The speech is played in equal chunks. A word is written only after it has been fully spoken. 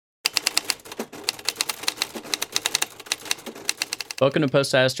Welcome to Post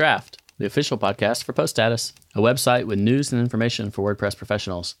Status Draft, the official podcast for Post Status, a website with news and information for WordPress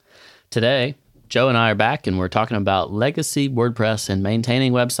professionals. Today, Joe and I are back, and we're talking about legacy WordPress and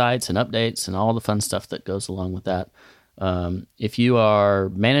maintaining websites and updates and all the fun stuff that goes along with that. If you are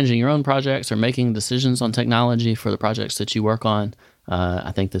managing your own projects or making decisions on technology for the projects that you work on,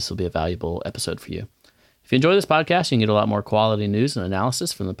 I think this will be a valuable episode for you. If you enjoy this podcast, you can get a lot more quality news and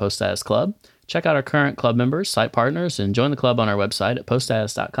analysis from the Post Status Club. Check out our current club members, site partners, and join the club on our website at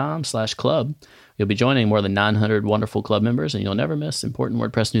poststatus.com/club. You'll be joining more than 900 wonderful club members, and you'll never miss important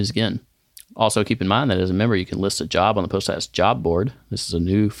WordPress news again. Also, keep in mind that as a member, you can list a job on the Post Status job board. This is a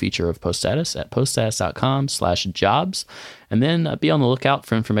new feature of Post Status at poststatus.com/jobs. And then be on the lookout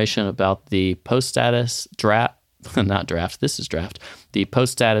for information about the Post Status draft. The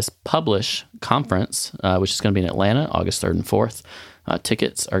Post Status Publish Conference, which is going to be in Atlanta, August 3rd and 4th.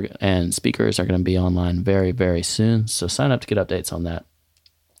 Tickets and speakers are going to be online very, very soon, so sign up to get updates on that.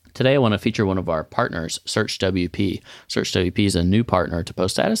 Today, I want to feature one of our partners, SearchWP. SearchWP is a new partner to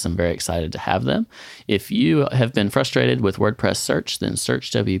Post Status. I'm very excited to have them. If you have been frustrated with WordPress search, then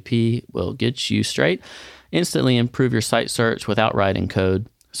SearchWP will get you straight. Instantly improve your site search without writing code.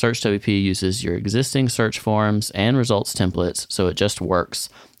 SearchWP uses your existing search forms and results templates, so it just works.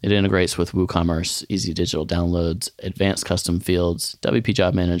 It integrates with WooCommerce, easy digital downloads, advanced custom fields, WP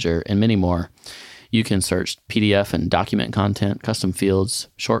Job Manager, and many more. You can search PDF and document content, custom fields,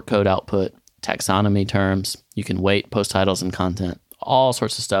 short code output, taxonomy terms. You can weight post titles and content, all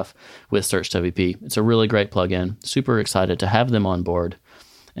sorts of stuff with SearchWP. It's a really great plugin. Super excited to have them on board.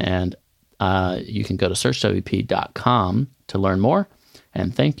 And you can go to searchwp.com to learn more.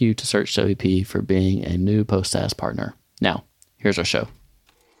 And thank you to SearchWP for being a new Post Status partner. Now, here's our show.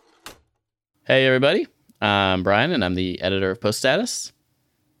 Hey, everybody. I'm Brian, and I'm the editor of Post Status.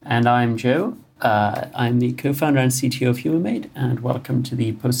 And I'm Joe. I'm the co-founder and CTO of HumanMade, and welcome to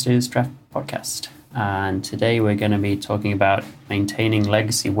the Post Status Draft podcast. And today we're going to be talking about maintaining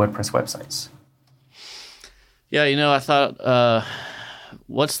legacy WordPress websites. Yeah, I thought,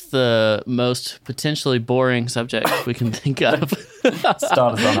 what's the most potentially boring subject we can think of?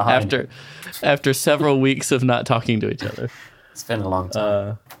 Start us on a high. After several weeks of not talking to each other. It's been a long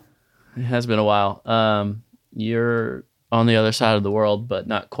time. It has been a while. You're on the other side of the world, but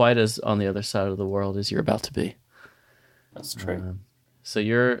not quite as on the other side of the world as you're about to be. That's true. So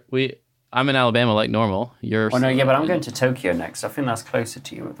I'm in Alabama like normal. But I'm going to Tokyo next. I think that's closer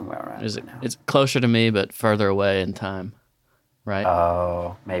to you than where I am right now. It's closer to me, but further away in time, right?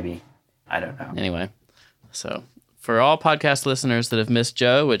 Oh, maybe. I don't know. Anyway, so for all podcast listeners that have missed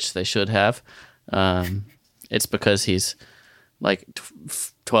Joe, which they should have, it's because he's like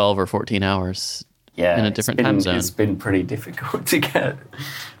 12 or 14 hours in a different time zone. It's been pretty difficult to get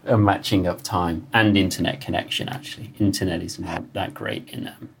a matching up time and internet connection, actually. Internet is not that great in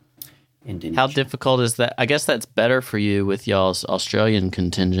Indonesia. How difficult is that? I guess that's better for you with y'all's Australian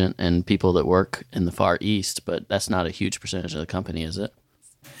contingent and people that work in the Far East, but that's not a huge percentage of the company, is it?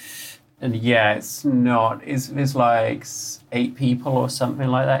 And yeah, it's not. It's like 8 people or something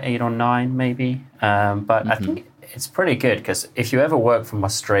like that, 8 or 9 maybe. But I think it's pretty good because if you ever work from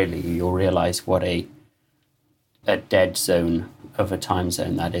Australia, you'll realize what a dead zone of a time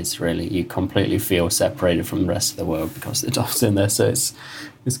zone that is. Really, you completely feel separated from the rest of the world because the time zone there. So it's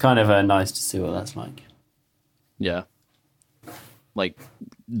kind of nice to see what that's like. Yeah, like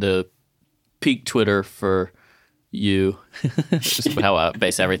the peak Twitter for you, just how I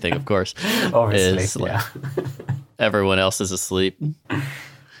base everything, of course. Obviously, is like everyone else is asleep.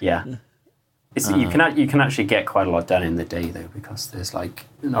 Yeah. You can actually get quite a lot done in the day, though, because there's like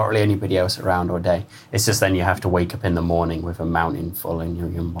not really anybody else around all day. It's just then you have to wake up in the morning with a mountain full in your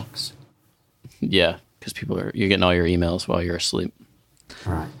inbox. Yeah, because you're getting all your emails while you're asleep.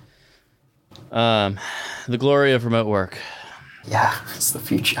 Right. The glory of remote work. Yeah, it's the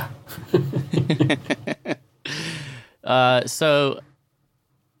future. So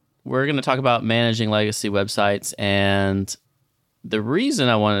we're going to talk about managing legacy websites, and the reason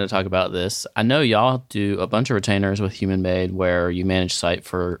I wanted to talk about this, I know y'all do a bunch of retainers with HumanMade where you manage sites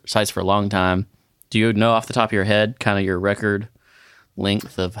for a long time. Do you know off the top of your head kind of your record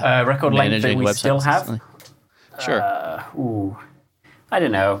length of record length that we websites? Still have? Sure. I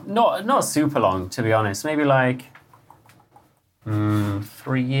don't know. Not super long, to be honest. Maybe like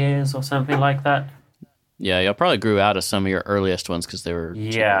 3 years or something like that. Yeah, y'all probably grew out of some of your earliest ones because they were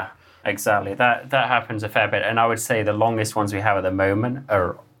cheaper. Exactly. That happens a fair bit. And I would say the longest ones we have at the moment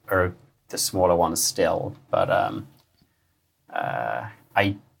are the smaller ones still. But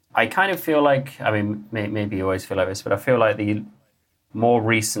I kind of feel like, I mean, maybe you always feel like this, but I feel like the more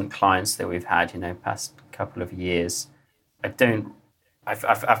recent clients that we've had, past couple of years, I don't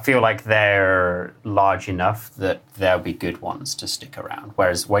I feel like they're large enough that they'll be good ones to stick around.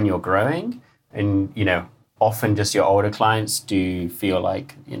 Whereas when you're growing, and often just your older clients do feel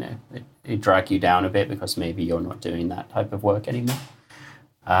like they drag you down a bit because maybe you're not doing that type of work anymore.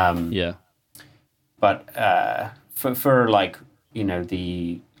 Yeah. But for like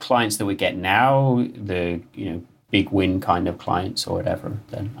the clients that we get now, the big win kind of clients or whatever,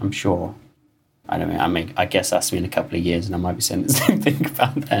 then I'm sure. I guess ask me in a couple of years and I might be saying the same thing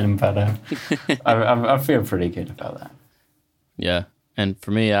about them, but I feel pretty good about that. Yeah. And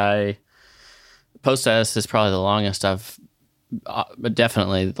for me, PostS is probably the longest but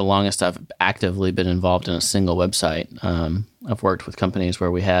definitely the longest I've actively been involved in a single website. I've worked with companies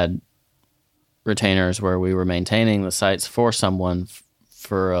where we had retainers where we were maintaining the sites for someone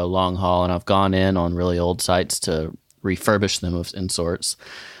for a long haul, and I've gone in on really old sites to refurbish them in sorts.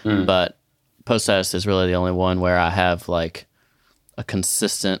 But PostS is really the only one where I have like a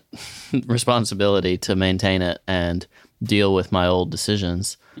consistent responsibility to maintain it and deal with my old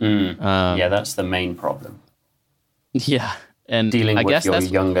decisions. Yeah, that's the main problem. Yeah. And dealing I with guess your that's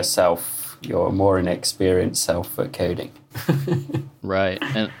younger self, your more inexperienced self at coding. right.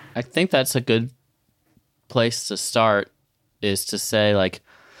 And I think that's a good place to start, is to say, like,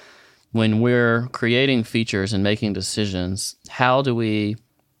 when we're creating features and making decisions, how do we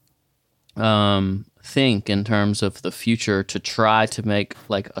think in terms of the future to try to make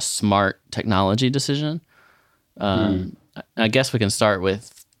like a smart technology decision? I guess we can start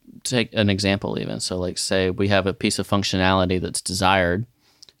with, take an example even. So like, say we have a piece of functionality that's desired.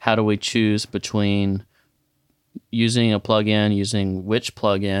 How do we choose between using a plugin, using which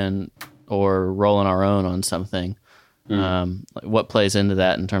plugin, or rolling our own on something? What plays into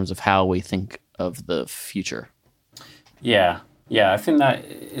that in terms of how we think of the future? Yeah, I think that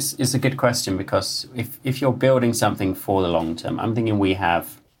is a good question, because if you're building something for the long term, I'm thinking we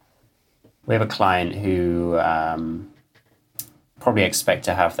have a client who probably expect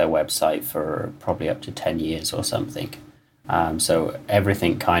to have their website for probably up to 10 years or something. So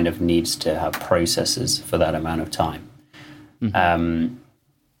everything kind of needs to have processes for that amount of time.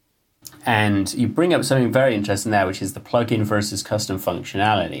 And you bring up something very interesting there, which is the plugin versus custom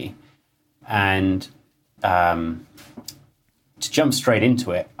functionality. And to jump straight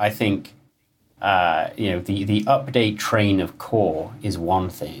into it, I think the update train of core is one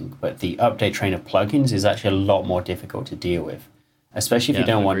thing, but the update train of plugins is actually a lot more difficult to deal with, especially if you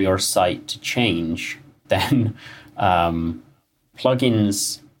don't want your site to change. Then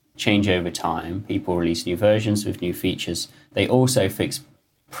plugins change over time. People release new versions with new features. They also fix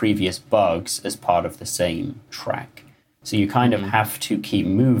previous bugs as part of the same track. So you kind of have to keep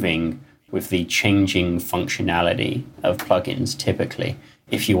moving with the changing functionality of plugins, typically,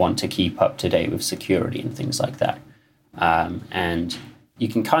 if you want to keep up to date with security and things like that. And you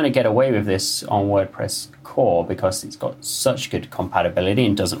can kind of get away with this on WordPress core because it's got such good compatibility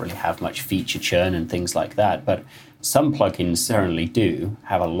and doesn't really have much feature churn and things like that. But some plugins certainly do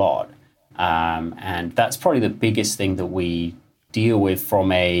have a lot. And that's probably the biggest thing that we deal with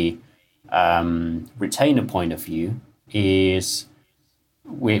from a retainer point of view, is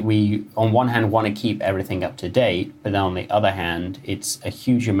we on one hand want to keep everything up to date, but then on the other hand, it's a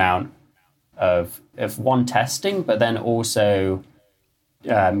huge amount of one, testing, but then also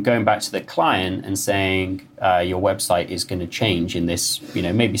going back to the client and saying your website is going to change in this,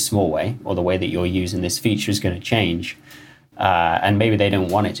 maybe small way, or the way that you're using this feature is going to change. And maybe they don't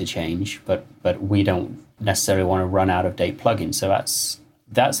want it to change, but we don't necessarily want to run out of date plugins. So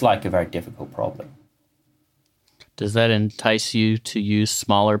that's like a very difficult problem. Does that entice you to use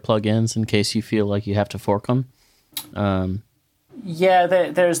smaller plugins in case you feel like you have to fork them? Yeah,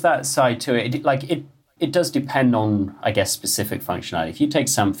 there's that side to it. It does depend on, I guess, specific functionality. If you take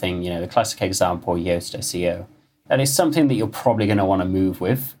something, the classic example, Yoast SEO, that is something that you're probably going to want to move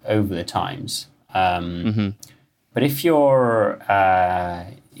with over the times. But if you're,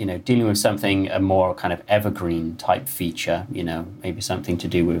 dealing with something, a more kind of evergreen type feature, maybe something to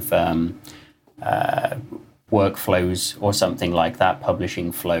do with workflows or something like that,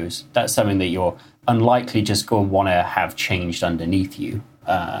 publishing flows, that's something that you're unlikely just going to want to have changed underneath you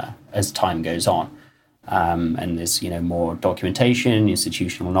as time goes on. And there's, more documentation,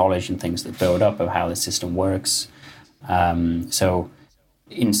 institutional knowledge and things that build up of how the system works. So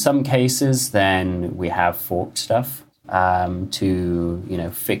in some cases, then we have forked stuff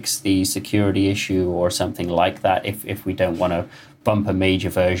to, fix the security issue or something like that if we don't want to bump a major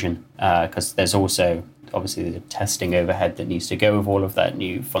version, because there's also obviously the testing overhead that needs to go with all of that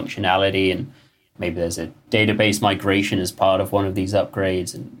new functionality, and maybe there's a database migration as part of one of these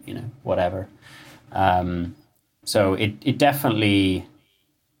upgrades, and whatever. So it definitely,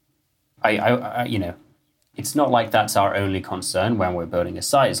 I you know, it's not like that's our only concern when we're building a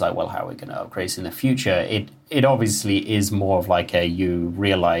site. It's like, well, how are we going to upgrade in the future? It obviously is more of like you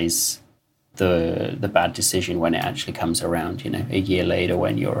realize the bad decision when it actually comes around, a year later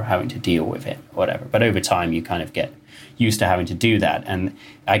when you're having to deal with it, whatever. But over time, you kind of get used to having to do that. And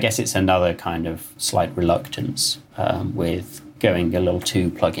I guess it's another kind of slight reluctance with going a little too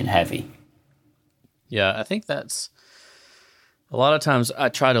plugin heavy. Yeah, I think that's a lot of times I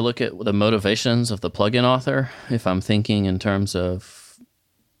try to look at the motivations of the plugin author if I'm thinking in terms of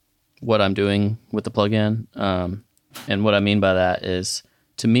what I'm doing with the plugin. And what I mean by that is,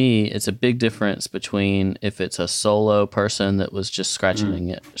 to me, it's a big difference between if it's a solo person that was just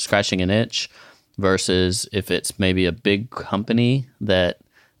scratching an itch versus if it's maybe a big company that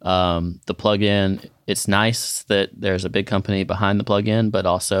the plugin, it's nice that there's a big company behind the plugin, but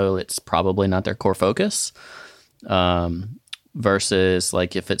also it's probably not their core focus. Versus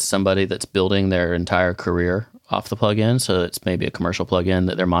like if it's somebody that's building their entire career off the plugin, so it's maybe a commercial plugin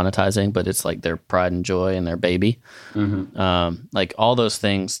that they're monetizing, but it's like their pride and joy and their baby. Like all those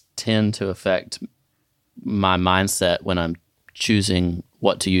things tend to affect my mindset when I'm choosing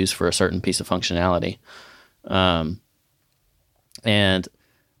what to use for a certain piece of functionality. And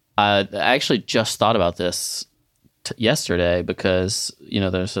I actually just thought about this yesterday because,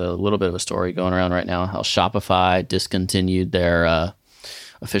 there's a little bit of a story going around right now how Shopify discontinued their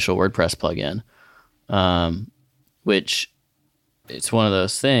official WordPress plugin, which it's one of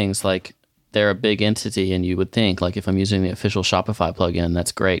those things like they're a big entity and you would think like if I'm using the official Shopify plugin,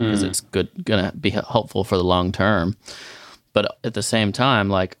 that's great because it's going to be helpful for the long term. But at the same time,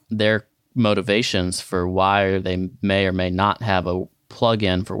 like their motivations for why they may or may not have a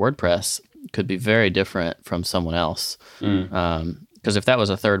plugin for WordPress could be very different from someone else. Because if that was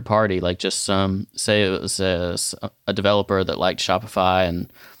a third party, like just say it was a developer that liked Shopify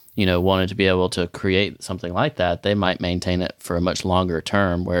and wanted to be able to create something like that, they might maintain it for a much longer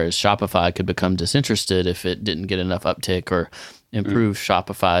term. Whereas Shopify could become disinterested if it didn't get enough uptick or improve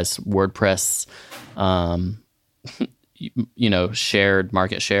Shopify's WordPress, shared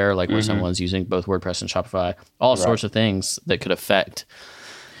market share, like where someone's using both WordPress and Shopify, all sorts of things that could affect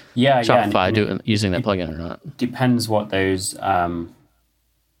Shopify using that plugin or not. Depends what those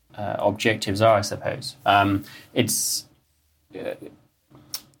objectives are, I suppose. It's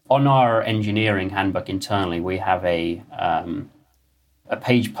on our engineering handbook internally, we have a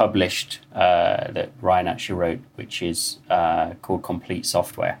page published that Ryan actually wrote, which is called Complete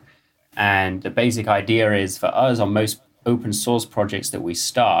Software. And the basic idea is for us on most open source projects that we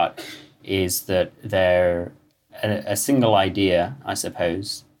start is that they're a single idea, I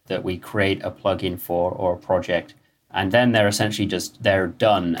suppose, that we create a plugin for or a project, and then they're essentially they're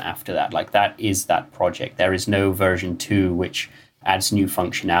done after that. Like that is that project. There is no version 2 which adds new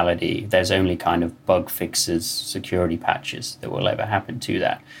functionality. There's only kind of bug fixes, security patches that will ever happen to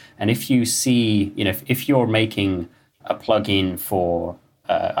that. And if you see, if you're making a plugin for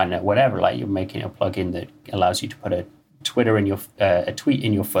I don't know, whatever, like you're making a plugin that allows you to put a tweet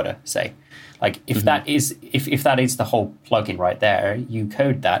in your footer, say. Like if that is if that is the whole plugin right there, you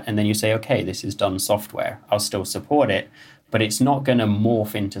code that and then you say, okay, this is done software. I'll still support it, but it's not going to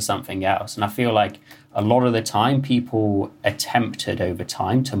morph into something else. And I feel like a lot of the time people attempted over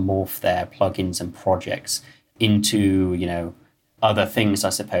time to morph their plugins and projects into, other things,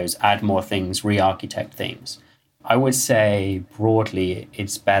 I suppose, add more things, re-architect things. I would say broadly,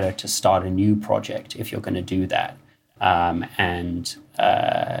 it's better to start a new project if you're going to do that, and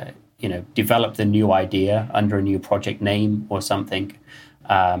develop the new idea under a new project name or something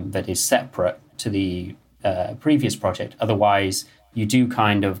that is separate to the previous project. Otherwise, you do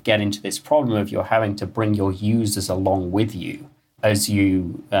kind of get into this problem of you're having to bring your users along with you as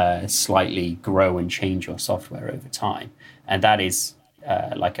you slightly grow and change your software over time, and that is.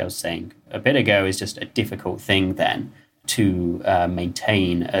 Like I was saying a bit ago, is just a difficult thing then to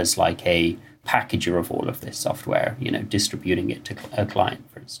maintain as like a packager of all of this software, distributing it to a client,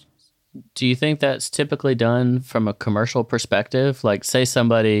 for instance. Do you think that's typically done from a commercial perspective? Like say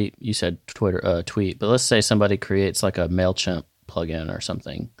somebody, you said tweet, but let's say somebody creates like a MailChimp plugin or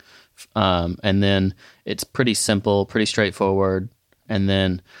something. And then it's pretty simple, pretty straightforward. And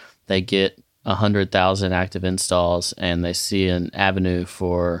then they get 100,000 active installs and they see an avenue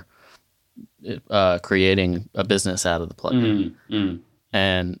for creating a business out of the plugin.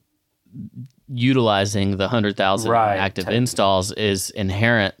 And utilizing the 100,000 active installs is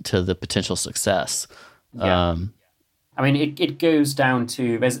inherent to the potential success. I I mean, it goes down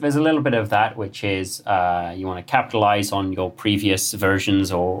to there's a little bit of that, which is you want to capitalize on your previous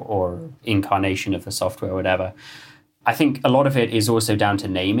versions or incarnation of the software or whatever. I think a lot of it is also down to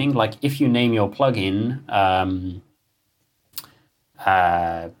naming. Like if you name your plugin,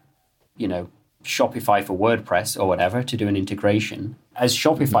 Shopify for WordPress or whatever to do an integration, as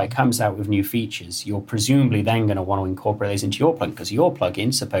Shopify comes out with new features, you're presumably then going to want to incorporate those into your plugin because your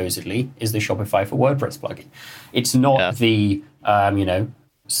plugin supposedly is the Shopify for WordPress plugin. It's not the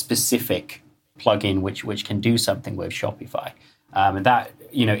specific plugin which can do something with Shopify. And that,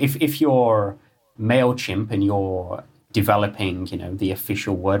 if you're MailChimp and you're developing, the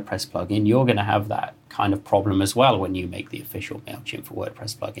official WordPress plugin, you're going to have that kind of problem as well when you make the official MailChimp for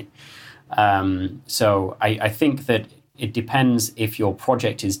WordPress plugin. So I think that it depends if your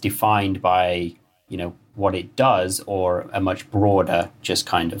project is defined by, what it does, or a much broader just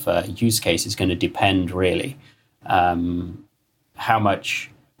kind of use case is going to depend really how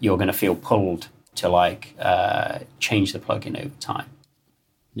much you're going to feel pulled to change the plugin over time.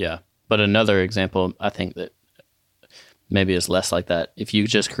 Yeah. But another example, I think that maybe is less like that. If you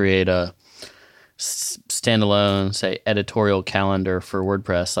just create a standalone, say, editorial calendar for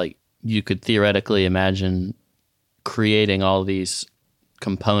WordPress, like you could theoretically imagine creating all these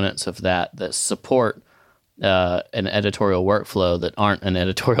components of that support an editorial workflow that aren't an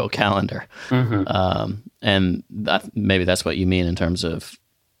editorial calendar. And maybe that's what you mean in terms of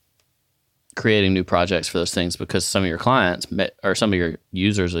creating new projects for those things, because some of your clients or some of your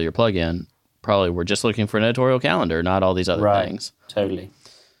users of your plugin probably were just looking for an editorial calendar, not all these other things. Totally.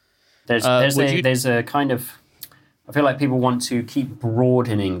 There's a kind of, I feel like people want to keep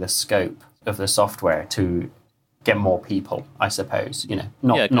broadening the scope of the software to get more people, I suppose.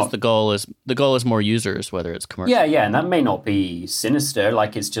 Because the goal is more users, whether it's commercial. Yeah, and that may not be sinister.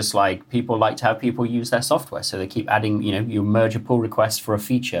 Like it's just like people like to have people use their software, so they keep adding. You merge a pull request for a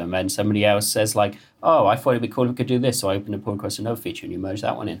feature, and then somebody else says like, "Oh, I thought it'd be cool if we could do this," so I open a pull request for another feature, and you merge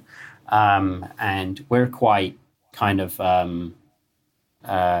that one in. And we're quite kind of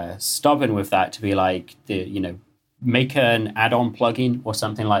stubborn with that to be like make an add-on plugin or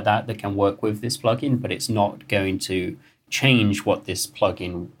something like that can work with this plugin, but it's not going to change what this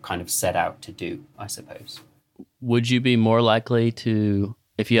plugin kind of set out to do, I suppose. Would you be more likely to,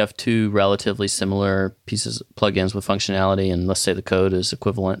 if you have two relatively similar plugins with functionality, and let's say the code is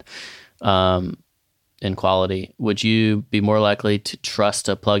equivalent in quality, would you be more likely to trust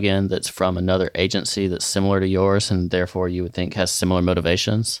a plugin that's from another agency that's similar to yours and therefore you would think has similar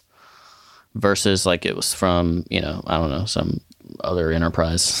motivations, versus like it was from, I don't know, some other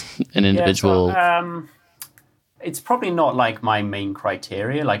enterprise, an individual? It's probably not like my main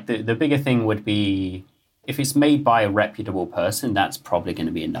criteria. Like the bigger thing would be if it's made by a reputable person, that's probably going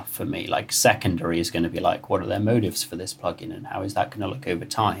to be enough for me. Like secondary is going to be like, what are their motives for this plugin and how is that going to look over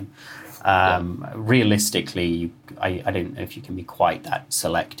time? Realistically, I don't know if you can be quite that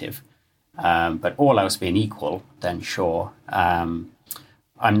selective. But all else being equal, then sure.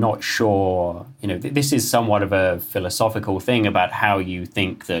 I'm not sure, this is somewhat of a philosophical thing about how you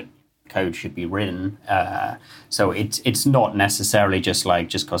think that code should be written. So it's not necessarily just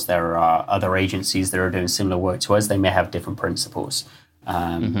because there are other agencies that are doing similar work to us, they may have different principles.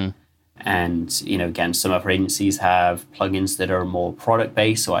 And, again, some other agencies have plugins that are more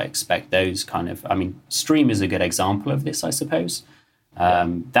product-based, so I expect those Stream is a good example of this, I suppose.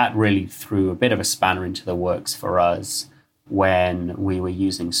 That really threw a bit of a spanner into the works for us when we were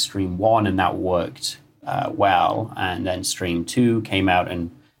using Stream 1, and that worked well. And then Stream 2 came out,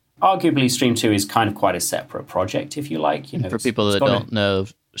 and arguably Stream 2 is kind of quite a separate project, if you like. For people that don't know,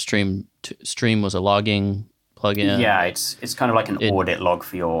 Stream was a logging plugin. Yeah, it's kind of like an audit log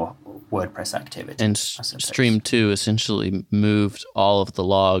for your WordPress activity. And Stream 2 essentially moved all of the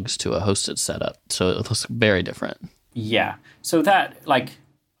logs to a hosted setup, so it was very different. Yeah, so that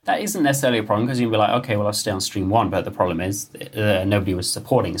isn't necessarily a problem, because you'd be like, okay, well, I'll stay on Stream 1, but the problem is nobody was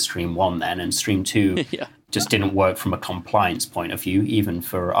supporting Stream 1 then, and Stream 2 just didn't work from a compliance point of view, even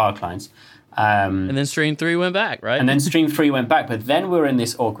for our clients. And then Stream 3 went back, right? And then Stream 3 went back, but then we're in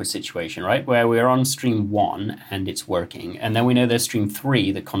this awkward situation, right, where we're on Stream 1 and it's working, and then we know there's Stream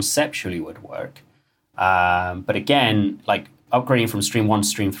 3 that conceptually would work. But again, upgrading from Stream 1 to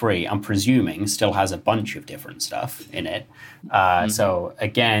Stream 3, I'm presuming, still has a bunch of different stuff in it. So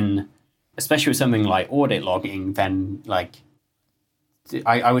again, especially with something like audit logging, then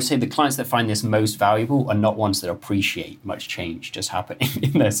I would say the clients that find this most valuable are not ones that appreciate much change just happening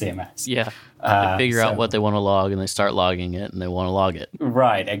in their CMS. Yeah. They figure out what they want to log and they start logging it and they want to log it.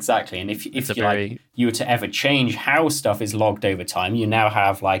 Right, exactly. And if you were to ever change how stuff is logged over time, you now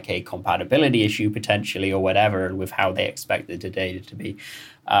have like a compatibility issue potentially or whatever with how they expected the data to be.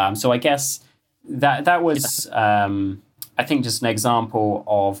 So I guess that was, I think, just an example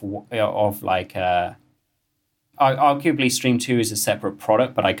of like... arguably, Stream 2 is a separate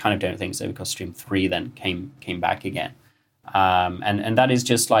product, but I kind of don't think so because Stream 3 then came back again. And that is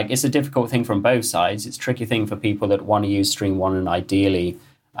just like, it's a difficult thing from both sides. It's a tricky thing for people that want to use Stream 1 and ideally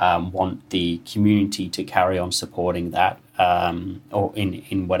want the community to carry on supporting that or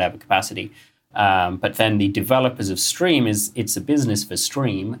in whatever capacity. But then the developers of Stream, it's a business for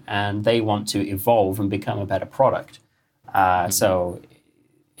Stream and they want to evolve and become a better product. So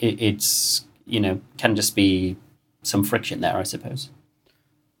it's, can just be some friction there, I suppose.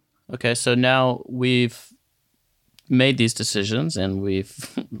 Okay, so now we've made these decisions and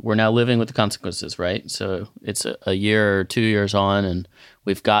we're now living with the consequences, right? So it's a year or 2 years on and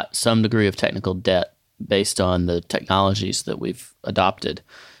we've got some degree of technical debt based on the technologies that we've adopted.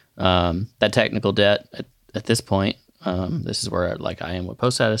 That technical debt at this point, this is where I am with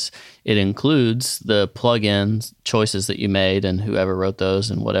PostStatus, it includes the plugins choices that you made and whoever wrote those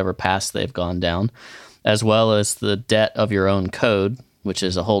and whatever paths they've gone down, as well as the debt of your own code, which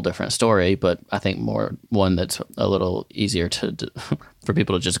is a whole different story, but I think more one that's a little easier for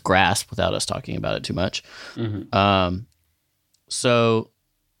people to just grasp without us talking about it too much. Mm-hmm. So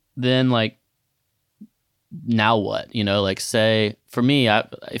then, now what? Say for me,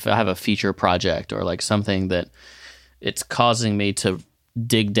 if I have a feature project or something that it's causing me to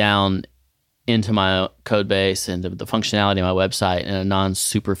dig down into my code base and the functionality of my website in a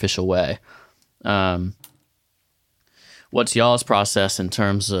non-superficial way. What's y'all's process in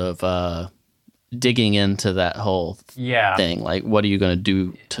terms of digging into that whole thing? What are you going to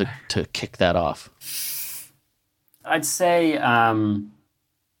do to kick that off? I'd say I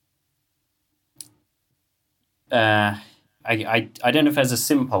don't know if there's a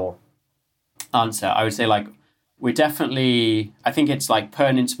simple answer. I would say we're definitely, I think it's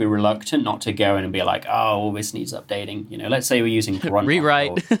pertinent to be reluctant not to go in and be oh, this needs updating. Let's say we're using Grunt.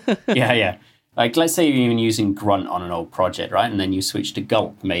 Rewrite. Yeah. Let's say you're even using Grunt on an old project, right? And then you switch to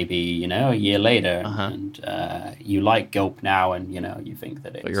Gulp maybe, a year later. Uh-huh. And you like Gulp now and, you think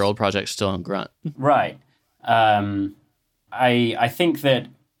that it's... But your old project's still in Grunt. Right. I think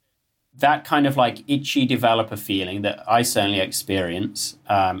that kind of itchy developer feeling that I certainly experience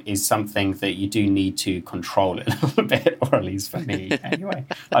is something that you do need to control a little bit, or at least for me anyway.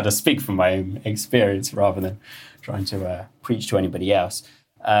 I'll just speak from my own experience rather than trying to preach to anybody else.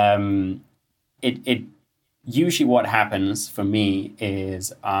 It usually what happens for me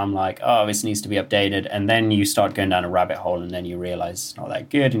is I'm oh, this needs to be updated. And then you start going down a rabbit hole and then you realize it's not that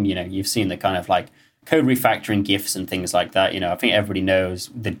good. And, you've seen the kind of code refactoring GIFs and things like that. I think everybody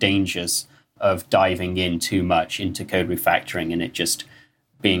knows the dangers of diving in too much into code refactoring and it just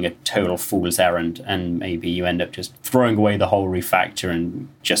being a total fool's errand. And maybe you end up just throwing away the whole refactor and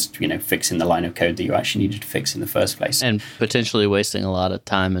just, fixing the line of code that you actually needed to fix in the first place. And potentially wasting a lot of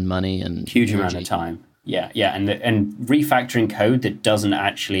time and money and huge amount of time. Yeah. And refactoring code that doesn't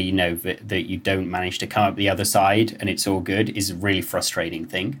actually, that you don't manage to come up the other side and it's all good is a really frustrating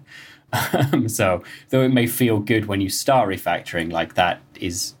thing. So though it may feel good when you start refactoring, that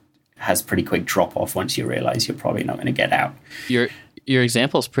has pretty quick drop off once you realize you're probably not going to get out. Your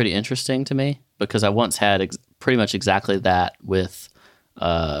example is pretty interesting to me because I once had pretty much exactly that with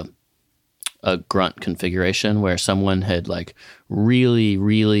a Grunt configuration where someone had really,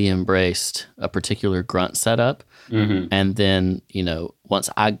 really embraced a particular Grunt setup. Mm-hmm. And then, once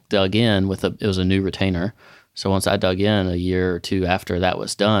I dug in it was a new retainer. So once I dug in a year or two after that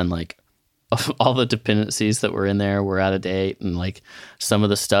was done, all the dependencies that were in there were out of date and some of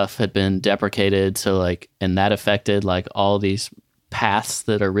the stuff had been deprecated. So and that affected all these paths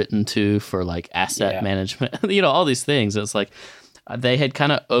that are written to for asset management, all these things. It's they had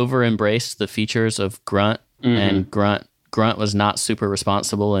kind of over embraced the features of Grunt. Mm-hmm. And Grunt was not super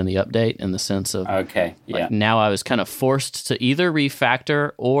responsible in the update in the sense of now I was kind of forced to either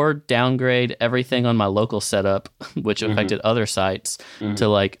refactor or downgrade everything on my local setup, which affected other sites,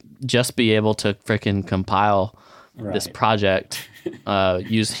 to just be able to freaking compile this project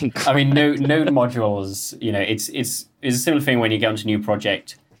using Grunt. I mean, node modules, it's a similar thing when you get onto a new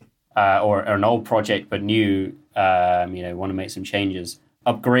project or an old project but new, want to make some changes.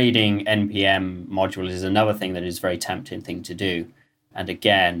 Upgrading NPM modules is another thing that is a very tempting thing to do. And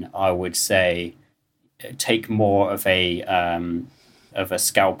again, I would say take more of a of a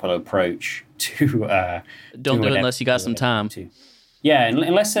scalpel approach to. Don't do it unless you got some time. Yeah,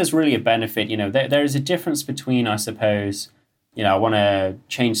 unless there's really a benefit. There is a difference between, I suppose, I want to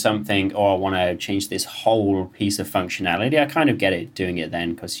change something or I want to change this whole piece of functionality. I kind of get it doing it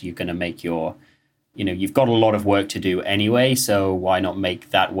then because you're going to make you've got a lot of work to do anyway. So why not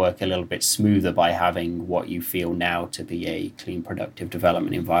make that work a little bit smoother by having what you feel now to be a clean, productive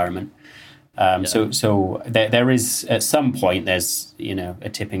development environment? So there is at some point there's a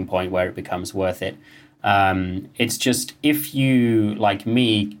tipping point where it becomes worth it. It's just if you, like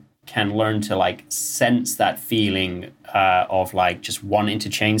me, can learn to sense that feeling of just wanting to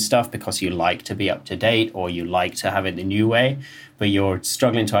change stuff because you like to be up to date or you like to have it the new way, but you're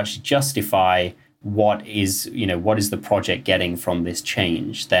struggling to actually justify what is the project getting from this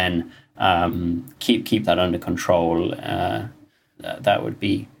change, then keep that under control. That would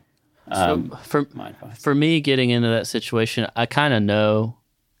be my advice. For me, getting into that situation, I kind of know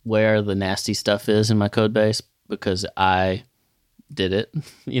where the nasty stuff is in my code base because I did it,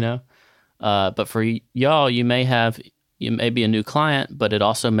 but for y'all, you may be a new client, but it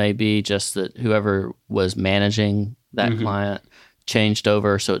also may be just that whoever was managing that client changed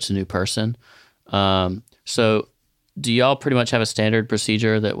over, so it's a new person. So do y'all pretty much have a standard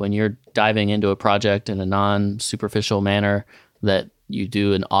procedure that when you're diving into a project in a non-superficial manner that you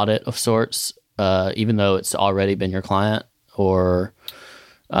do an audit of sorts, even though it's already been your client, or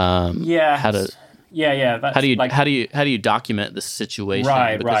how do you document the situation?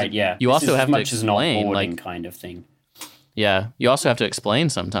 Right. Yeah. You also have to explain, an kind of thing. Yeah, you also have to explain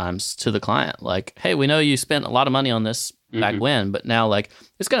sometimes to the client, hey, we know you spent a lot of money on this back when, but now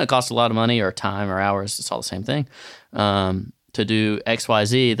it's going to cost a lot of money or time or hours. It's all the same thing to do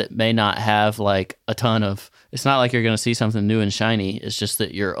XYZ that may not have a ton of. It's not like you're going to see something new and shiny. It's just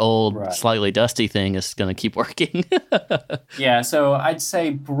that your old, slightly dusty thing is going to keep working. Yeah, so I'd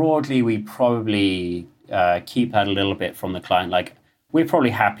say broadly we probably keep that a little bit from the client. We're probably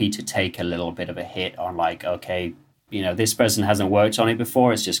happy to take a little bit of a hit on okay, this person hasn't worked on it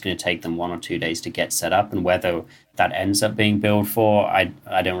before. It's just going to take them 1 or 2 days to get set up. And whether that ends up being billed for, I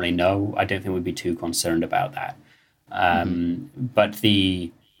don't really know. I don't think we'd be too concerned about that. But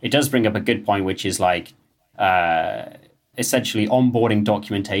it does bring up a good point, which is essentially onboarding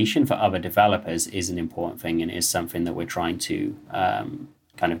documentation for other developers is an important thing and is something that we're trying to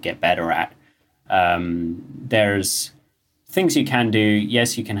kind of get better at. There's things you can do.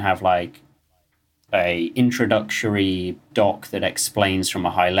 Yes, you can have a introductory doc that explains from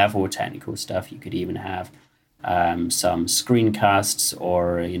a high level technical stuff. You could even have some screencasts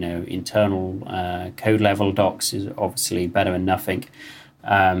or internal code level docs is obviously better than nothing.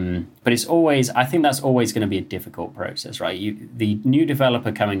 But I think that's always going to be a difficult process, right? The new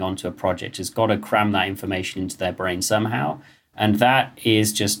developer coming onto a project has got to cram that information into their brain somehow, and that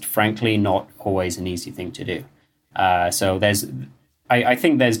is just frankly not always an easy thing to do. So I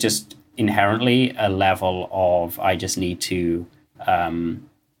think there's just inherently a level of I just need to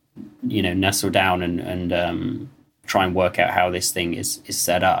nestle down and try and work out how this thing is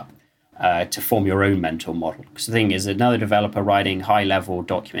set up to form your own mental model. Because the thing is, another developer writing high level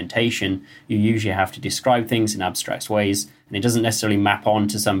documentation, you usually have to describe things in abstract ways, and it doesn't necessarily map on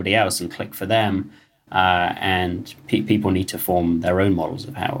to somebody else and click for them. And people need to form their own models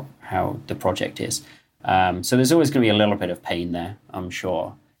of how the project is. So there's always going to be a little bit of pain there, I'm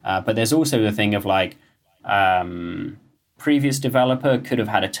sure. But there's also the thing of previous developer could have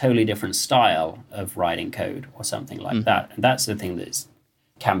had a totally different style of writing code or something like that. And that's the thing that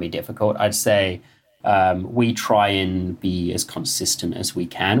can be difficult. I'd say we try and be as consistent as we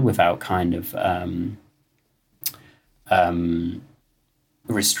can without kind of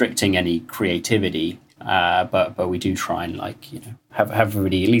restricting any creativity. But we do try and have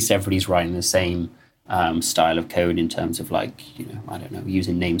everybody, at least everybody's writing the same style of code in terms of I don't know,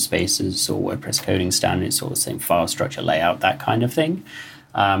 using namespaces or WordPress coding standards or the same file structure layout, that kind of thing.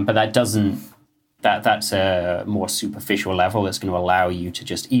 But that's a more superficial level that's going to allow you to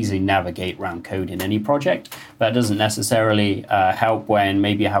just easily navigate around code in any project. But it doesn't necessarily help when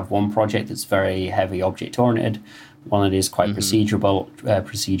maybe you have one project that's very heavy object-oriented, one that is quite procedural.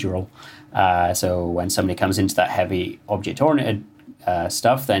 So when somebody comes into that heavy object-oriented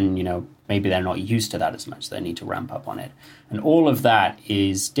stuff, then maybe they're not used to that as much. They need to ramp up on it. And all of that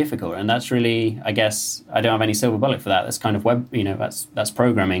is difficult. And that's really, I guess, I don't have any silver bullet for that. That's kind of that's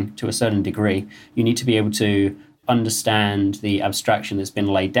programming to a certain degree. You need to be able to understand the abstraction that's been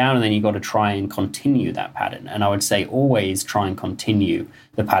laid down, and then you've got to try and continue that pattern. And I would say always try and continue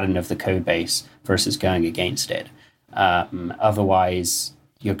the pattern of the code base versus going against it. Otherwise,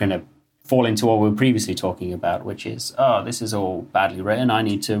 you're going to fall into what we were previously talking about, which is, oh, this is all badly written. I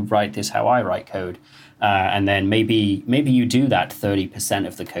need to write this how I write code. And then maybe you do that 30%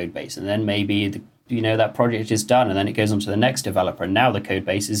 of the code base, and then maybe that project is done, and then it goes on to the next developer, and now the code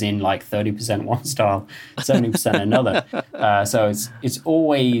base is in like 30% one style, 70% another. So it's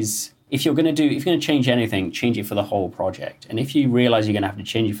always, if you're going to change anything, change it for the whole project. And if you realize you're going to have to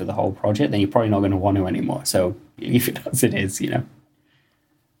change it for the whole project, then you're probably not going to want to anymore. So leave it as it is,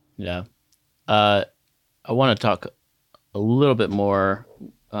 Yeah. I want to talk a little bit more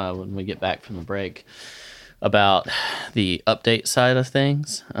when we get back from the break about the update side of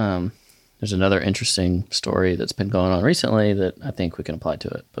things. There's another interesting story that's been going on recently that I think we can apply to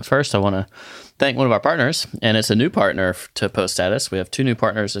it. But first, I want to thank one of our partners, and it's a new partner to Post Status. We have 2 new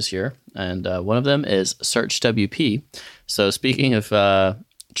partners this year, and one of them is SearchWP. So speaking of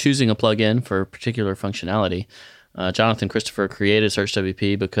choosing a plugin for particular functionality, Jonathan Christopher created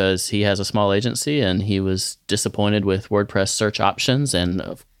SearchWP because he has a small agency and he was disappointed with WordPress search options and,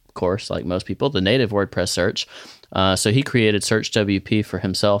 of course, like most people, the native WordPress search. So he created SearchWP for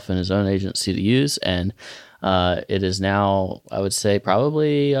himself and his own agency to use, and it is now, I would say,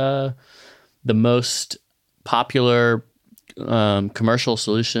 probably the most popular commercial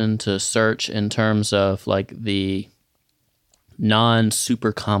solution to search in terms of like the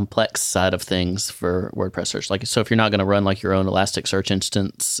non-super complex side of things for WordPress search. Like, so if you're not going to run like your own Elasticsearch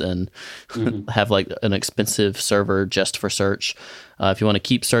instance and have like an expensive server just for search, if you want to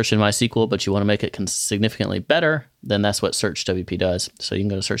keep search in MySQL, but you want to make it significantly better, then that's what SearchWP does. So you can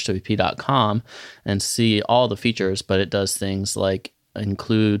go to searchwp.com and see all the features, but it does things like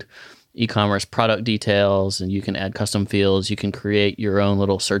include e-commerce product details, and you can add custom fields. You can create your own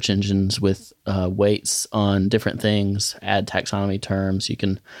little search engines with weights on different things, add taxonomy terms. You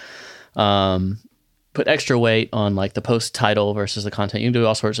can put extra weight on like the post title versus the content. You can do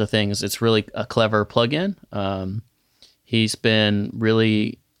all sorts of things. It's really a clever plugin. He's been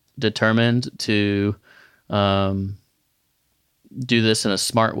really determined to do this in a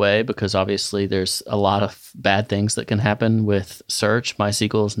smart way, because obviously there's a lot of bad things that can happen with search.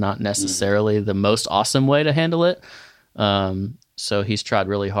 MySQL is not necessarily the most awesome way to handle it. So he's tried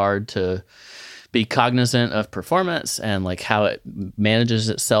really hard to be cognizant of performance and like how it manages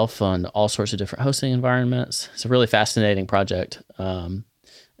itself on all sorts of different hosting environments. It's a really fascinating project. And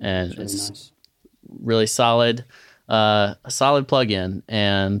it's nice. Really solid, a solid plugin.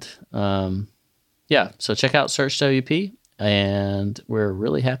 And so check out SearchWP. And we're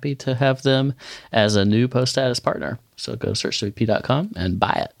really happy to have them as a new Post Status partner. So go to searchwp.com and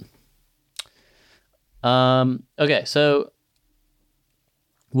buy it. Okay, so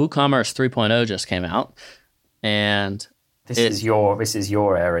WooCommerce 3.0 just came out, and this is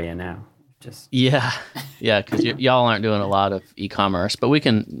your area now. Yeah, because y'all aren't doing a lot of e-commerce, but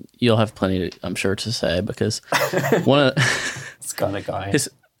you'll have plenty, I'm sure, to say, because one of it's kind of guy.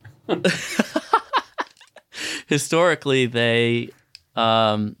 Historically, they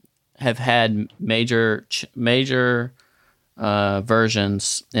have had major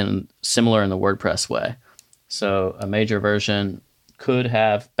versions similar in the WordPress way. So a major version could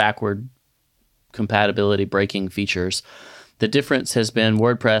have backward compatibility breaking features. The difference has been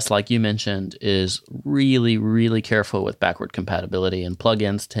WordPress, like you mentioned, is really, really careful with backward compatibility, and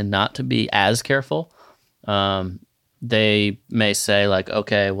plugins tend not to be as careful. They may say like,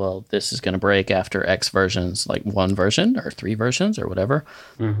 okay, well, this is going to break after X versions, like 1 version or 3 versions or whatever.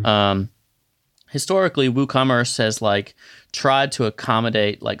 Historically, WooCommerce has like tried to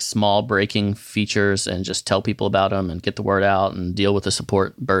accommodate like small breaking features and just tell people about them and get the word out and deal with the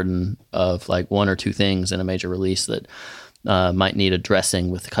support burden of like 1 or 2 things in a major release that might need addressing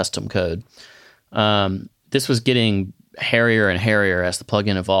with custom code. This was getting hairier and hairier as the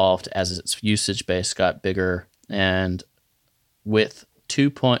plugin evolved, as its usage base got bigger. And with from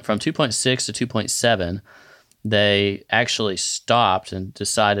 2.6 to 2.7, they actually stopped and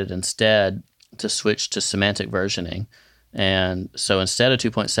decided instead to switch to semantic versioning. And so instead of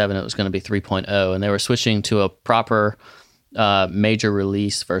 2.7, it was going to be 3.0. And they were switching to a proper major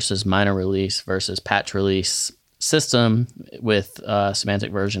release versus minor release versus patch release system with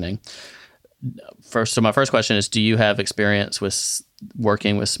semantic versioning. So my first question is, do you have experience with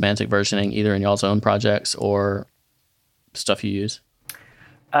working with semantic versioning, either in y'all's own projects or stuff you use?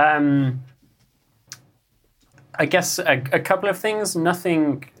 I guess a couple of things,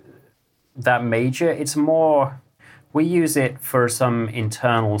 nothing that major. It's more, we use it for some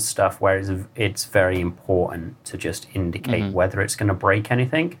internal stuff where it's very important to just indicate whether it's going to break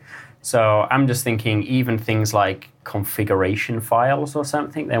anything. So I'm just thinking even things like configuration files or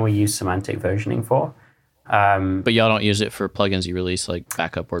something, then we use semantic versioning for. But y'all don't use it for plugins you release, like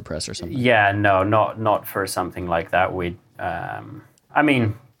backup WordPress or something? Yeah, no, not for something like that. I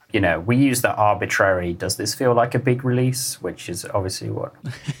mean, we use the arbitrary, does this feel like a big release? Which is obviously what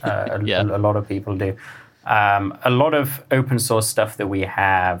a lot of people do. A lot of open source stuff that we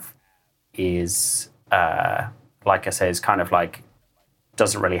have is, like I say, is kind of like,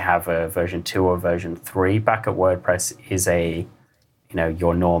 doesn't really have a version 2 or version 3. Backup WordPress is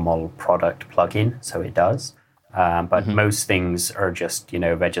your normal product plugin, so it does. But most things are just,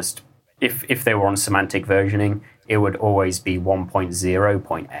 they're just, if they were on semantic versioning, it would always be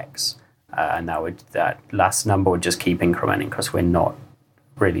 1.0.x. And that last number would just keep incrementing because we're not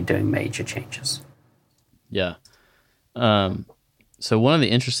really doing major changes. Yeah. So one of the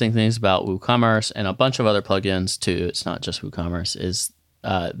interesting things about WooCommerce and a bunch of other plugins too, it's not just WooCommerce, is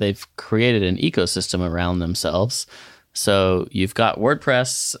they've created an ecosystem around themselves. So you've got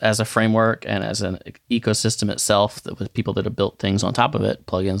WordPress as a framework and as an ecosystem itself with people that have built things on top of it,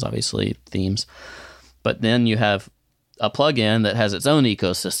 plugins, obviously, themes. But then you have a plugin that has its own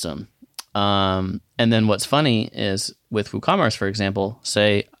ecosystem. And then what's funny is with WooCommerce, for example,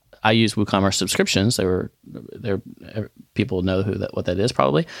 say I use WooCommerce subscriptions. People know what that is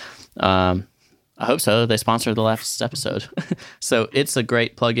probably. I hope so. They sponsored the last episode. So it's a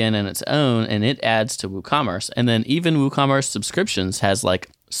great plugin in its own, and it adds to WooCommerce. And then even WooCommerce subscriptions has like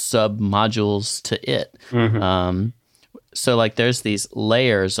sub modules to it. So like there's these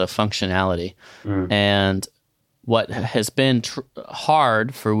layers of functionality. And what has been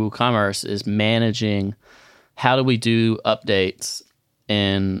hard for WooCommerce is managing how do we do updates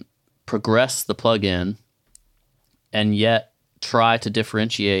and progress the plugin and yet try to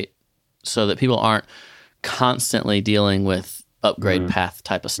differentiate so that people aren't constantly dealing with upgrade path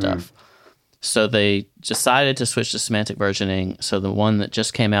type of stuff. So they decided to switch to semantic versioning. So the one that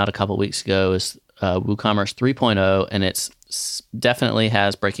just came out a couple weeks ago is WooCommerce 3.0, and it's definitely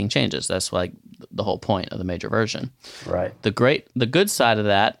has breaking changes. That's like the whole point of the major version. Right. The good side of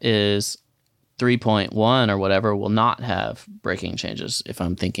that is 3.1 or whatever will not have breaking changes if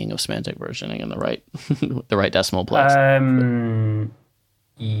I'm thinking of semantic versioning in the right the right decimal place.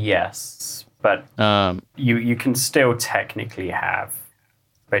 Yes, but you can still technically have,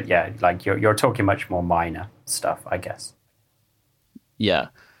 but yeah, like you're talking much more minor stuff, I guess. Yeah.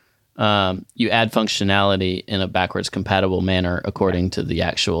 You add functionality in a backwards compatible manner according to the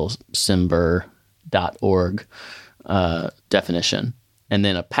actual Semver.org definition. And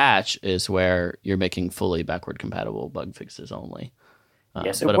then a patch is where you're making fully backward compatible bug fixes only.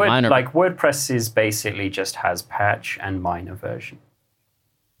 So WordPress is basically just has patch and minor version.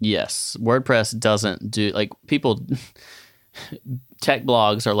 Yes, WordPress doesn't do, like, people, tech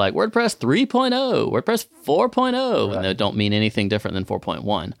blogs are like, WordPress 3.0, WordPress 4.0, and they don't mean anything different than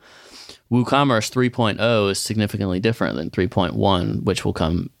 4.1. WooCommerce 3.0 is significantly different than 3.1, which will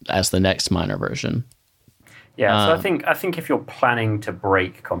come as the next minor version. Yeah, so I think if you're planning to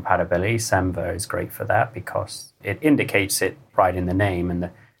break compatibility, Semver is great for that because it indicates it right in the name.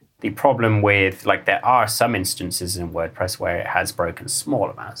 And the problem with, like, there are some instances in WordPress where it has broken small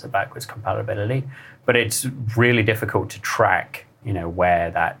amounts of backwards compatibility, but it's really difficult to track,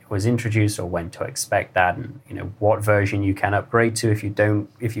 where that was introduced or when to expect that, and what version you can upgrade to if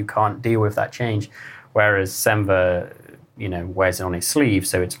you can't deal with that change. Whereas Semver, wears it on his sleeve,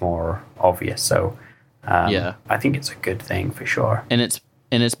 so it's more obvious. So I think it's a good thing for sure. And it's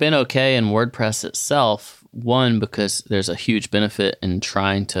been okay in WordPress itself. One, because there's a huge benefit in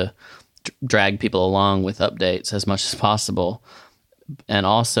trying to drag people along with updates as much as possible. And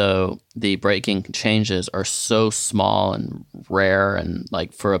also, the breaking changes are so small and rare, and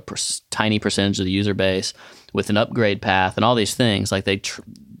like for a tiny percentage of the user base with an upgrade path and all these things, like the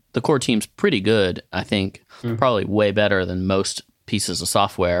core team's pretty good, I think, probably way better than most pieces of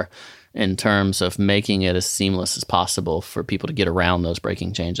software in terms of making it as seamless as possible for people to get around those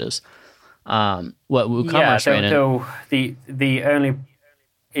breaking changes. What WooCommerce ran in, the only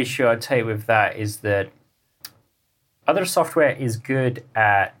issue I'd take with that is that other software is good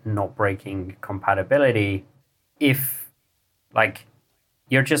at not breaking compatibility if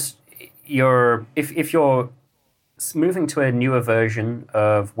you're moving to a newer version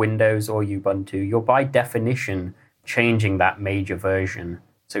of Windows or Ubuntu, you're by definition changing that major version,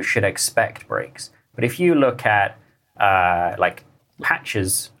 so should expect breaks. But if you look at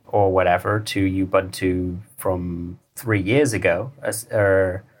patches or whatever to Ubuntu from 3 years ago,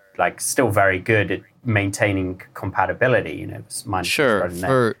 are still very good at maintaining compatibility.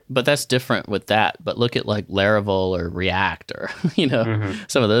 Sure, but that's different with that. But look at like Laravel or React or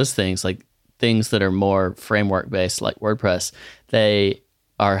some of those things, like things that are more framework based, like WordPress. They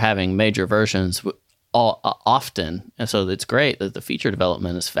are having major versions often, and so it's great that the feature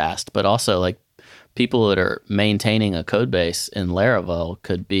development is fast, but also like people that are maintaining a code base in Laravel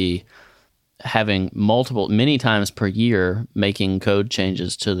could be having many times per year making code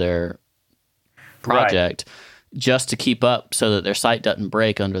changes to their project just to keep up so that their site doesn't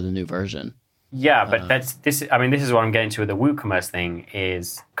break under the new version. Yeah, but this is what I'm getting to with the WooCommerce thing,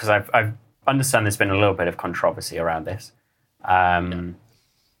 is because I understand there's been a little bit of controversy around this, but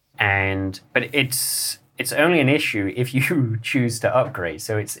it's only an issue if you choose to upgrade.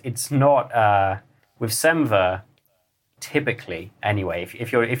 So it's not with Semver typically anyway.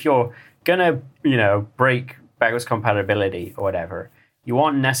 If you're gonna break backwards compatibility or whatever, you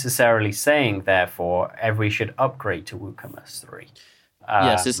aren't necessarily saying therefore everybody should upgrade to WooCommerce 3.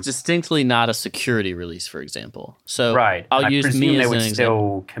 Yes, it's distinctly not a security release, for example. So right. I'll use me as an example. They would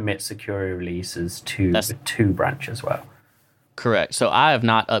still commit security releases to the 2 branch as well. Correct. So I have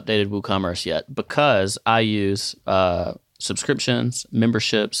not updated WooCommerce yet because I use subscriptions,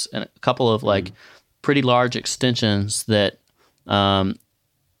 memberships, and a couple of like pretty large extensions that,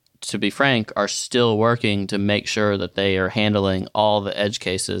 to be frank, are still working to make sure that they are handling all the edge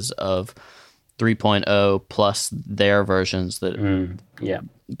cases of 3.0 plus their versions that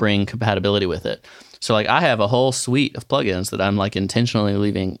bring compatibility with it. So like I have a whole suite of plugins that I'm like intentionally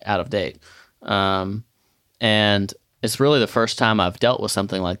leaving out of date. And it's really the first time I've dealt with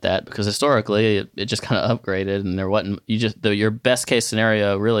something like that, because historically it just kind of upgraded, and there wasn't, your best case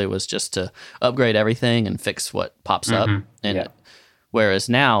scenario really was just to upgrade everything and fix what pops up. And whereas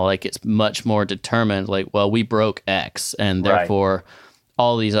now, like, it's much more determined, like, well, we broke X, and therefore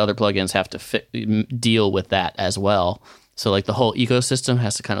all these other plugins have to deal with that as well. So like the whole ecosystem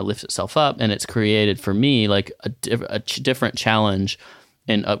has to kind of lift itself up, and it's created for me like a different challenge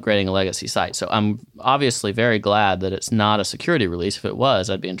in upgrading a legacy site. So I'm obviously very glad that it's not a security release. If it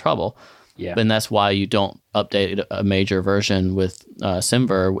was, I'd be in trouble. Yeah. And that's why you don't update a major version with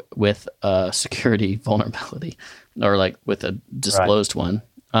Semver with a security vulnerability, or like with a disclosed one.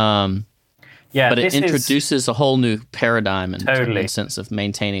 But it introduces a whole new paradigm and sense of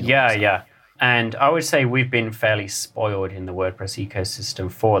maintaining. Yeah. And I would say we've been fairly spoiled in the WordPress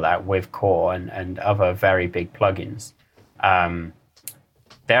ecosystem for that with Core and other very big plugins.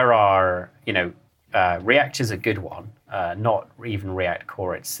 There are, React is a good one, not even React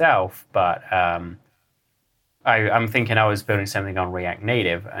Core itself, but I'm thinking I was building something on React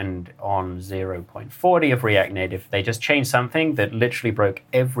Native, and on 0.40 of React Native, they just changed something that literally broke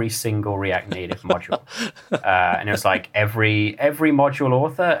every single React Native module. And it was like every module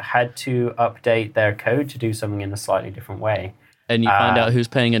author had to update their code to do something in a slightly different way. And you find out who's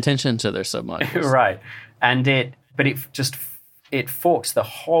paying attention to their submodules. Right. And it forks the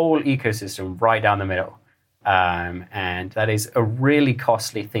whole ecosystem right down the middle. And that is a really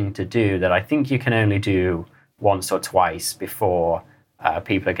costly thing to do that I think you can only do once or twice before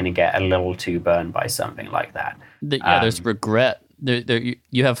people are going to get a little too burned by something like that. There's regret.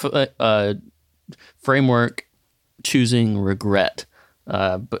 You have framework choosing regret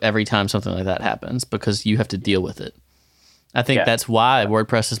every time something like that happens, because you have to deal with it. I think that's why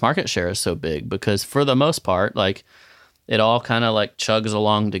WordPress's market share is so big, because for the most part, like, it all kind of like chugs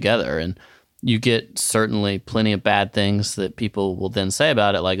along together, and you get certainly plenty of bad things that people will then say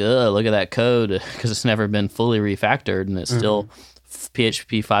about it, like, "Oh, look at that code," because it's never been fully refactored and it's still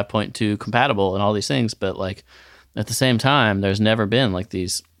PHP 5.2 compatible and all these things. But like at the same time, there's never been like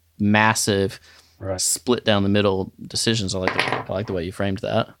these massive split down the middle decisions. I like the way you framed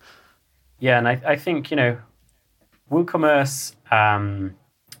that. Yeah, and I think WooCommerce.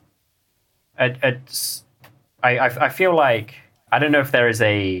 I feel like, I don't know if there is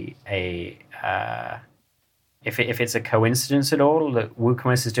if it's a coincidence at all that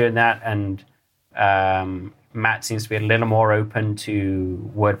WooCommerce is doing that, and Matt seems to be a little more open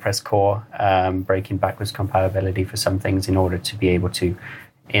to WordPress core, breaking backwards compatibility for some things in order to be able to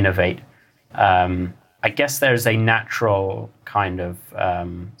innovate. I guess there's a natural kind of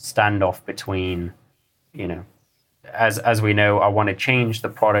standoff between, as we know, I want to change the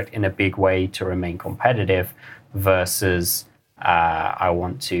product in a big way to remain competitive versus I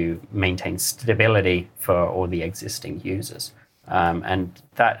want to maintain stability for all the existing users. And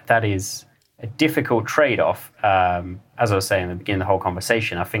that is a difficult trade-off. As I was saying at the beginning of the whole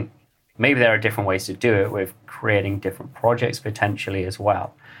conversation, I think maybe there are different ways to do it, with creating different projects potentially as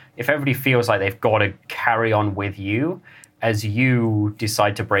well. If everybody feels like they've got to carry on with you as you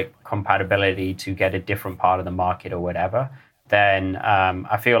decide to break compatibility to get a different part of the market or whatever, then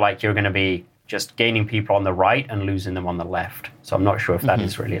I feel like you're going to be just gaining people on the right and losing them on the left. So I'm not sure if that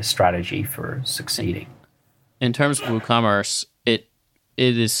is really a strategy for succeeding. In terms of WooCommerce, it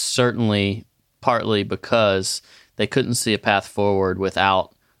is certainly partly because they couldn't see a path forward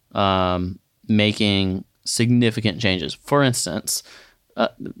without making significant changes. For instance,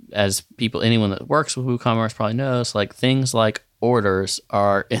 as anyone that works with WooCommerce probably knows, like things like orders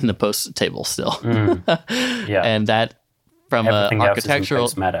are in the post table still. Yeah. And that from an architectural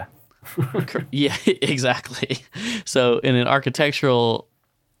else is in Meta. Yeah, exactly. So in an architectural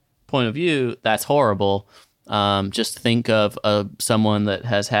point of view, that's horrible. Just think of someone that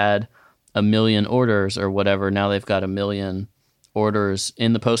has had 1 million orders or whatever. Now they've got 1 million orders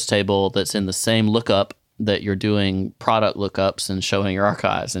in the post table that's in the same lookup that you're doing product lookups and showing your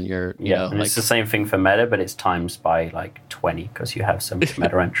archives, and you know, and it's the same thing for Meta, but it's times by like 20 because you have some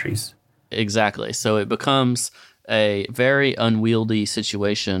Meta entries. Exactly. So it becomes a very unwieldy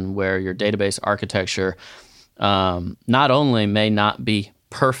situation where your database architecture not only may not be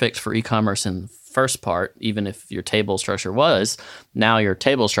perfect for e-commerce in the first part, even if your table structure was, now your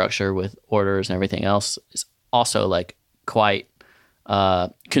table structure with orders and everything else is also like quite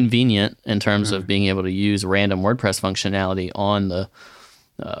convenient in terms of being able to use random WordPress functionality on the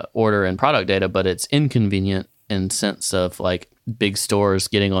order and product data, but it's inconvenient in sense of like big stores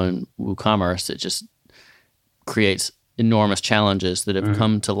getting on WooCommerce. It just creates enormous challenges that have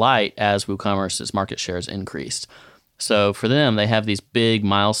come to light as WooCommerce's market share has increased. So for them, they have these big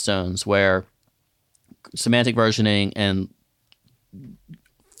milestones where semantic versioning and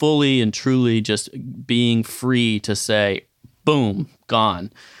fully and truly just being free to say, boom,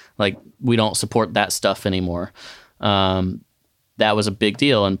 gone. Like, we don't support that stuff anymore. That was a big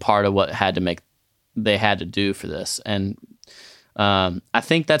deal and part of what they had to do for this. And I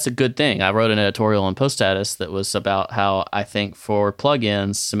think that's a good thing. I wrote an editorial on Post Status that was about how I think for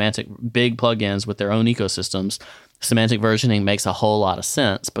plugins, big plugins with their own ecosystems, semantic versioning makes a whole lot of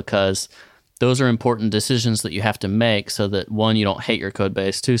sense because those are important decisions that you have to make so that, one, you don't hate your code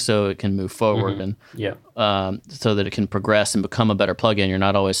base, two, so it can move forward and so that it can progress and become a better plugin. You're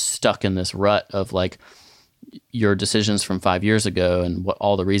not always stuck in this rut of like your decisions from 5 years ago and what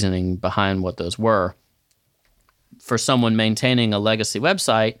all the reasoning behind what those were. For someone maintaining a legacy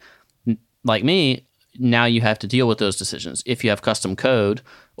website like me, now you have to deal with those decisions. If you have custom code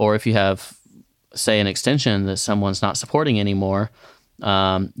or if you have, say, an extension that someone's not supporting anymore,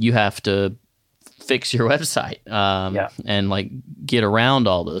 you have to fix your website and like get around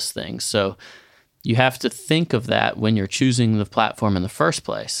all those things. So you have to think of that when you're choosing the platform in the first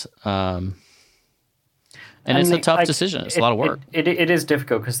place. And it's a tough decision. It's a lot of work. It is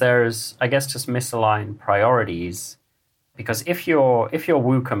difficult because there's, I guess, just misaligned priorities. Because if you're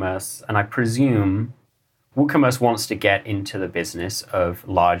WooCommerce, and I presume WooCommerce wants to get into the business of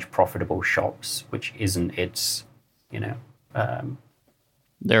large profitable shops, which isn't its,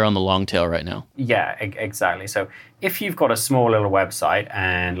 they're on the long tail right now. Yeah, exactly. So if you've got a small little website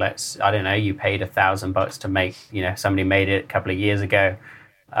and you paid $1,000 to make, somebody made it a couple of years ago,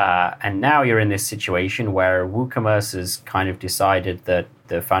 and now you're in this situation where WooCommerce has kind of decided that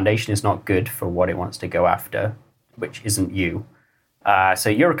the foundation is not good for what it wants to go after, which isn't you. So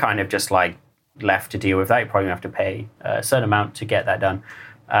you're kind of just like left to deal with that. You're probably going to have to pay a certain amount to get that done.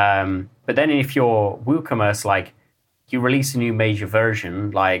 But then if you're WooCommerce, like, you release a new major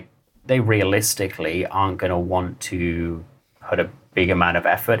version, like, they realistically aren't going to want to put a big amount of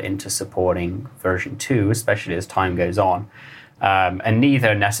effort into supporting version 2, especially as time goes on. And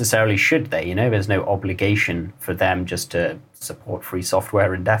neither necessarily should they. There's no obligation for them just to support free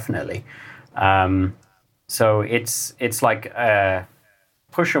software indefinitely. So it's like a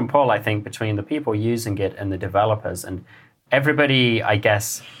push and pull, I think, between the people using it and the developers. And everybody, I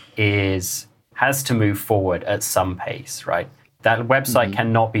guess, has to move forward at some pace, right? That website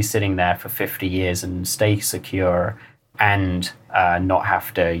cannot be sitting there for 50 years and stay secure and not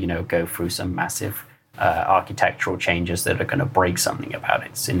have to, go through some massive architectural changes that are going to break something about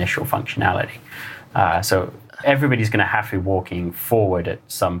its initial functionality. So everybody's going to have to be walking forward at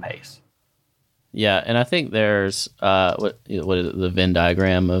some pace. Yeah, and I think there's what is it, the Venn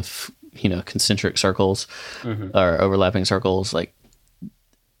diagram of concentric circles or overlapping circles. Like,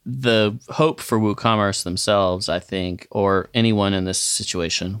 the hope for WooCommerce themselves, I think, or anyone in this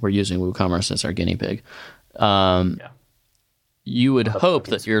situation, we're using WooCommerce as our guinea pig. You would hope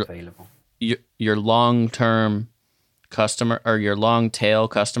that your long-term customer or your long-tail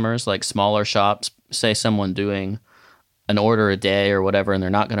customers, like smaller shops, say someone doing an order a day or whatever, and they're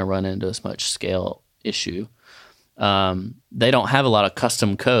not going to run into as much scale issue. They don't have a lot of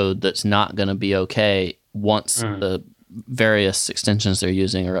custom code that's not going to be okay once the various extensions they're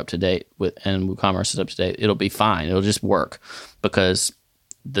using are up to date and WooCommerce is up to date. It'll be fine. It'll just work because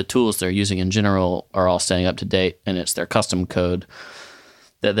the tools they're using in general are all staying up to date, and it's their custom code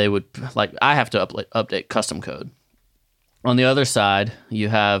that they would, like, I have to update custom code. On the other side, you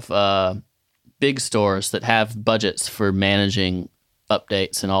have big stores that have budgets for managing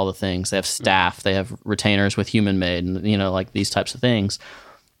updates and all the things. They have staff, they have retainers with human made, and like these types of things.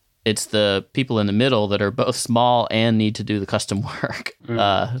 It's the people in the middle that are both small and need to do the custom work.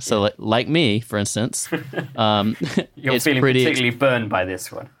 So like me, for instance, you're feeling particularly burned by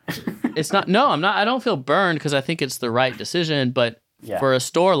this one. It's not. No, I'm not. I don't feel burned because I think it's the right decision. But for a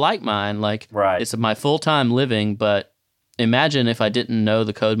store like mine, like it's my full-time living. But imagine if I didn't know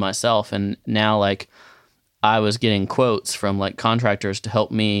the code myself, and now like I was getting quotes from like contractors to help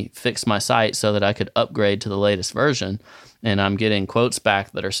me fix my site so that I could upgrade to the latest version. And I'm getting quotes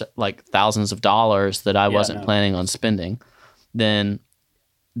back that are like thousands of dollars that I wasn't planning on spending. Then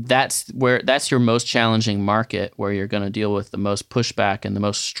that's your most challenging market, where you're going to deal with the most pushback and the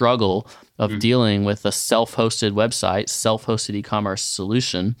most struggle of dealing with a self-hosted website, self-hosted e-commerce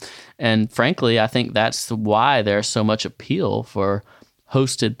solution. And frankly, I think that's why there's so much appeal for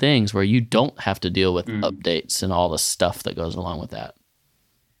hosted things where you don't have to deal with updates and all the stuff that goes along with that.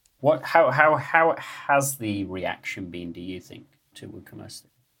 How has the reaction been, do you think, to WooCommerce?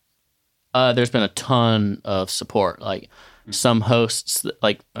 There's been a ton of support. Like some hosts,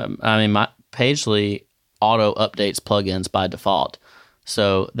 my Pagely auto updates plugins by default.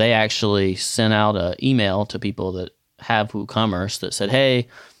 So they actually sent out an email to people that have WooCommerce that said, "Hey,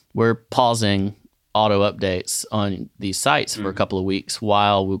 we're pausing auto updates on these sites for a couple of weeks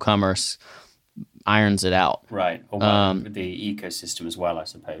while WooCommerce irons it out." Right. Or with the ecosystem as well, I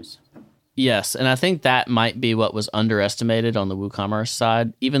suppose. Yes, and I think that might be what was underestimated on the WooCommerce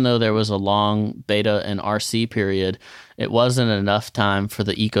side. Even though there was a long beta and RC period, it wasn't enough time for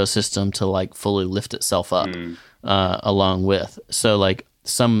the ecosystem to like fully lift itself up along with. So like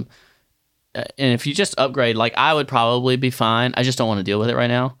and if you just upgrade, like I would probably be fine. I just don't want to deal with it right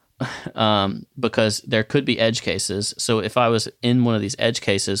now. Because there could be edge cases. So if I was in one of these edge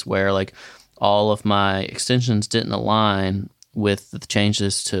cases where like all of my extensions didn't align with the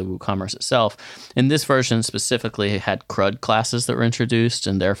changes to WooCommerce itself, and this version specifically had CRUD classes that were introduced,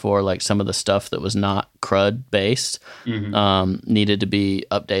 and therefore like some of the stuff that was not CRUD based needed to be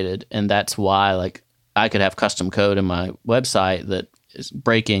updated, and that's why like I could have custom code in my website that is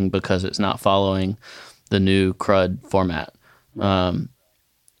breaking because it's not following the new CRUD format.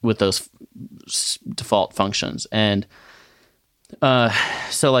 With those default functions. And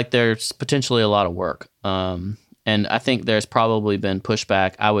so like there's potentially a lot of work. And I think there's probably been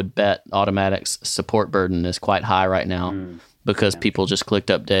pushback. I would bet Automatic's support burden is quite high right now because people just clicked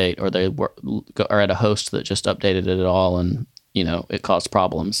update, or they are at a host that just updated it all, and it caused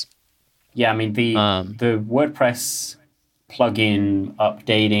problems. Yeah, I mean the WordPress plugin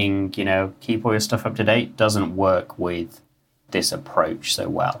updating, keep all your stuff up to date, doesn't work with this approach so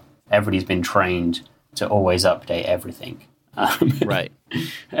well. Everybody's been trained to always update everything, right?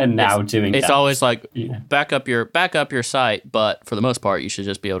 And now it's always like back up your site, but for the most part, you should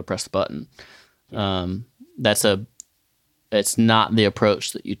just be able to press the button. It's not the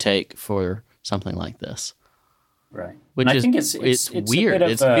approach that you take for something like this, right? Which I is think it's weird.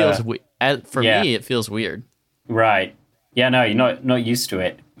 It feels for me. It feels weird, right? Yeah, no, you're not used to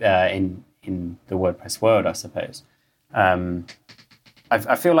it in the WordPress world, I suppose.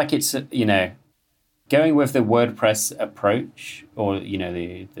 I feel like it's going with the WordPress approach, or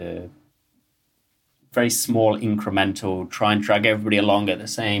the very small incremental, try and drag everybody along at the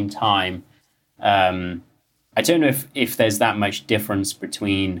same time. I don't know if there's that much difference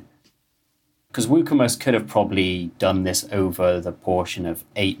between, because WooCommerce could have probably done this over the portion of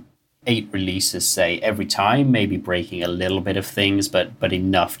eight releases, say, every time, maybe breaking a little bit of things, but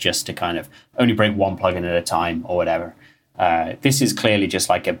enough just to kind of only break one plugin at a time or whatever. This is clearly just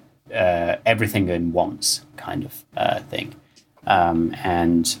like a everything in once kind of thing.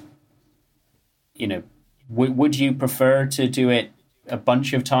 And would you prefer to do it a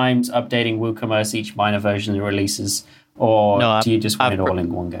bunch of times, updating WooCommerce each minor version of the releases, or do you just want it all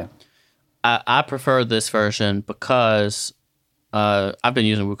in one go? I prefer this version because I've been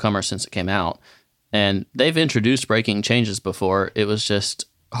using WooCommerce since it came out, and they've introduced breaking changes before. It was just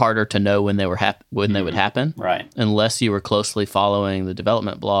harder to know when they were they would happen, right? Unless you were closely following the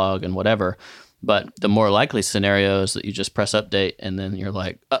development blog and whatever. But the more likely scenario is that you just press update and then you're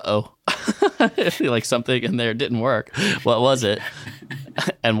like, uh-oh, like something in there didn't work. What was it?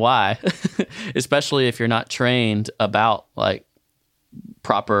 And why? Especially if you're not trained about like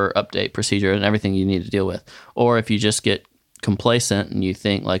proper update procedure and everything you need to deal with. Or if you just get complacent and you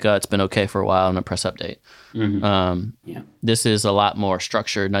think like, oh, it's been okay for a while, I'm gonna press update. This is a lot more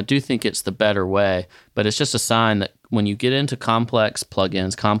structured, and I do think it's the better way, but it's just a sign that when you get into complex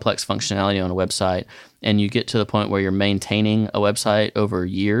plugins, complex functionality on a website, and you get to the point where you're maintaining a website over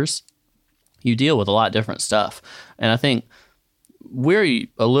years, you deal with a lot different stuff. And I think we're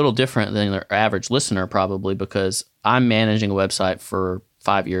a little different than the average listener probably, because I'm managing a website for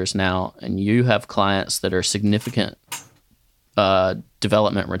 5 years now, and you have clients that are significant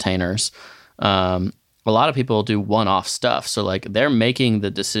development retainers. A lot of people do one-off stuff. So like they're making the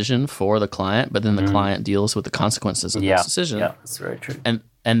decision for the client, but then the client deals with the consequences of this decision. Yeah, that's very true.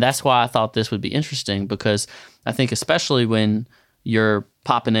 And that's why I thought this would be interesting, because I think especially when you're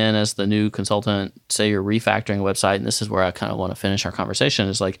popping in as the new consultant, say you're refactoring a website, and this is where I kind of want to finish our conversation,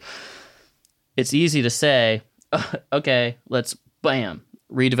 is like, it's easy to say, okay, let's bam,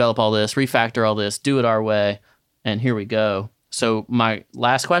 redevelop all this, refactor all this, do it our way, and here we go. So my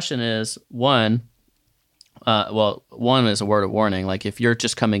last question is, one is a word of warning. Like if you're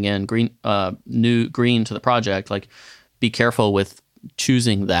just coming in green to the project, like be careful with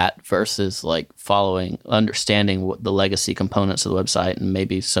choosing that versus like understanding what the legacy components of the website and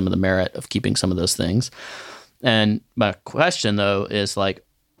maybe some of the merit of keeping some of those things. And my question though is like,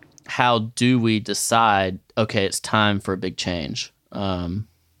 how do we decide, okay, it's time for a big change? And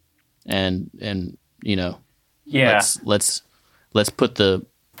you know, let's put the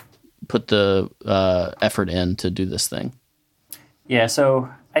effort in to do this thing. Yeah, so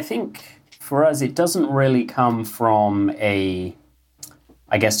I think for us, it doesn't really come from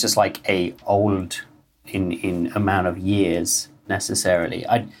just like a old in amount of years necessarily.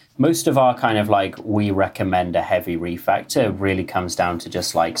 Most of our kind of like, we recommend a heavy refactor really comes down to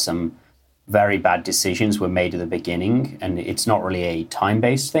just like some very bad decisions were made at the beginning, and it's not really a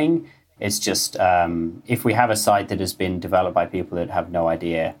time-based thing. It's just if we have a site that has been developed by people that have no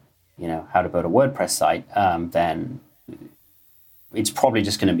idea, you know, how to build a WordPress site, then it's probably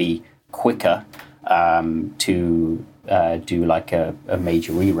just going to be quicker to do like a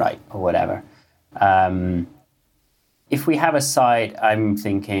major rewrite or whatever. If we have a site, I'm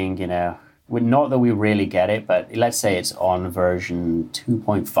thinking, you know, not that we really get it, but let's say it's on version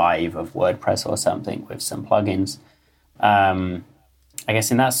 2.5 of WordPress or something with some plugins. I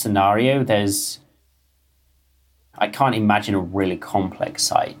guess in that scenario, I can't imagine a really complex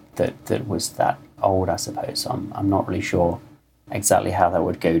site that was that old, I suppose. So I'm not really sure exactly how that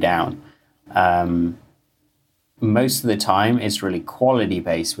would go down. Most of the time, it's really quality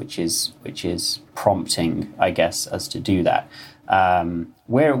based, which is prompting, I guess, us to do that.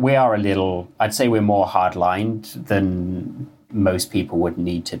 We are a little, I'd say we're more hard-lined than most people would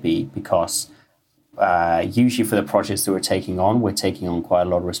need to be, because usually for the projects that we're taking on quite a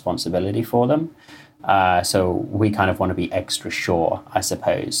lot of responsibility for them. So we kind of want to be extra sure, I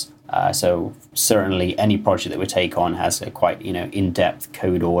suppose. So certainly any project that we take on has a quite, you know, in-depth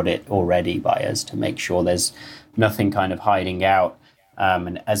code audit already by us to make sure there's nothing kind of hiding out.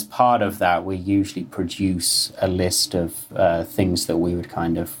 And as part of that, we usually produce a list of things that we would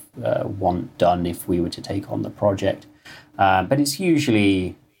kind of want done if we were to take on the project. But it's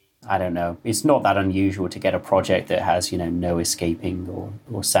usually, I don't know, it's not that unusual to get a project that has, you know, no escaping or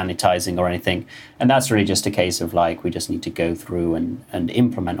sanitizing or anything. And that's really just a case of like, we just need to go through and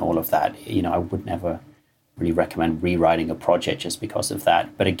implement all of that. You know, I would never really recommend rewriting a project just because of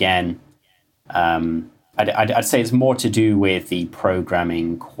that. But again, I'd say it's more to do with the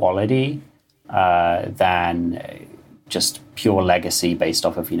programming quality than just pure legacy based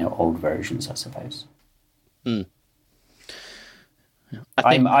off of, you know, old versions, I suppose.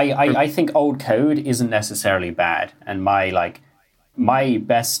 I think old code isn't necessarily bad, and my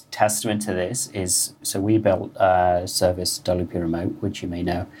best testament to this is, so we built a service WP Remote, which you may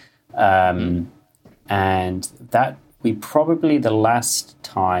know, and that we probably, the last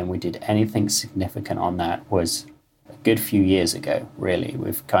time we did anything significant on that was a good few years ago. Really,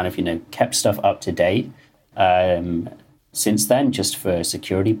 we've kind of, you know, kept stuff up to date since then, just for a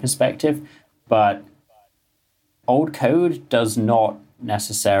security perspective, but old code does not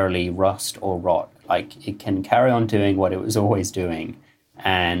necessarily rust or rot. Like, it can carry on doing what it was always doing.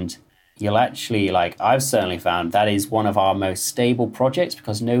 And you'll actually, like, I've certainly found that is one of our most stable projects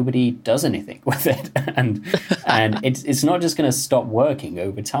because nobody does anything with it. and it's not just going to stop working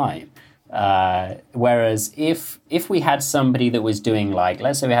over time. Whereas if we had somebody that was doing, like,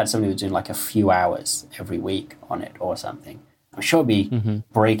 let's say we had somebody who was doing like a few hours every week on it or something, I'm sure it'd be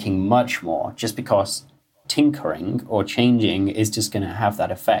breaking much more, just because tinkering or changing is just going to have that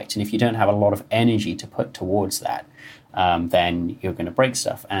effect. And if you don't have a lot of energy to put towards that, then you're going to break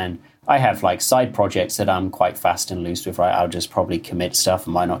stuff. And I have like side projects that I'm quite fast and loose with, right? I'll just probably commit stuff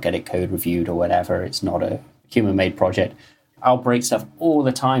and might not get it code reviewed or whatever. It's not a human-made project. I'll break stuff all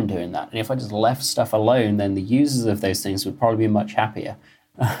the time doing that. And if I just left stuff alone, then the users of those things would probably be much happier.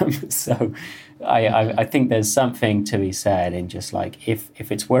 So I think there's something to be said in just like, if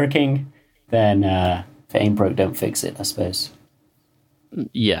it's working, then if it ain't broke, don't fix it, I suppose.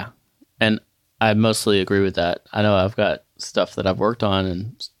 Yeah. And I mostly agree with that. I know I've got stuff that I've worked on,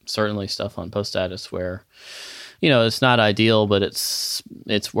 and certainly stuff on Post Status where, it's not ideal, but it's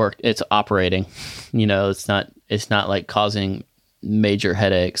operating. It's not like causing major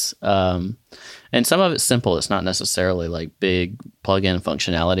headaches. And some of it's simple. It's not necessarily like big plug-in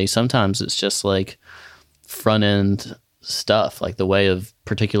functionality. Sometimes it's just like front end stuff, like the way a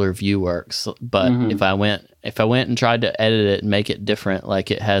particular view works. But if I went and tried to edit it and make it different, like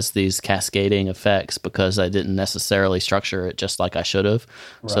it has these cascading effects because I didn't necessarily structure it just like I should have,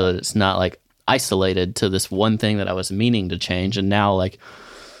 so that it's not like isolated to this one thing that I was meaning to change. And now, like,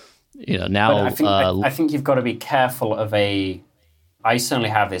 now I think you've got to be careful of I certainly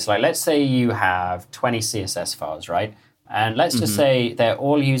have this. Like, let's say you have 20 CSS files, right? And let's just say they're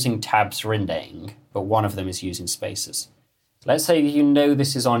all using tabs rendering, but one of them is using spaces. Let's say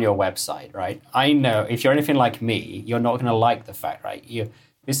this is on your website, right? I know if you're anything like me, you're not going to like the fact, right?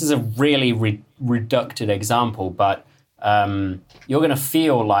 This is a really reducted example, but you're going to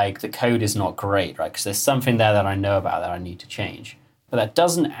feel like the code is not great, right? Because there's something there that I know about that I need to change. But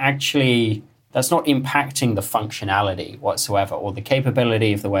that's not impacting the functionality whatsoever or the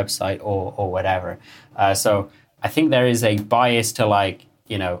capability of the website or whatever. So I think there is a bias to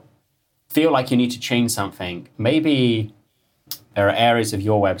feel like you need to change something. Maybe there are areas of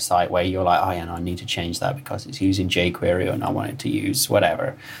your website where you're like, oh, yeah, no, I need to change that because it's using jQuery and I want it to use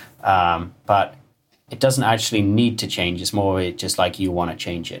whatever. But it doesn't actually need to change. It's more just like you want to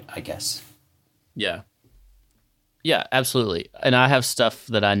change it, I guess. Yeah. Yeah, absolutely. And I have stuff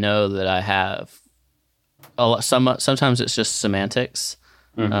that I know that I have. Sometimes it's just semantics.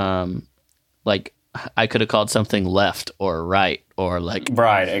 Like I could have called something left or right or like.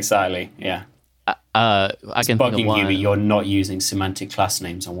 Right, exactly. Yeah. I can bugging think of one. You that you're not using semantic class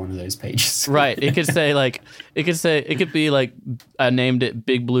names on one of those pages. Right. It could say it could be like I named it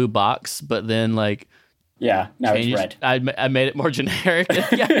Big Blue Box, but then like. Yeah, now it's red. I made it more generic.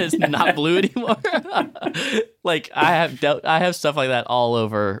 Yeah, it's not blue anymore. Like I have stuff like that all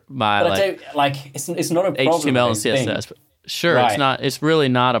over my it's not a problem. HTML and CSS. But sure, right. It's really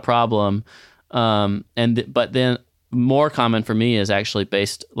not a problem. But then more common for me is actually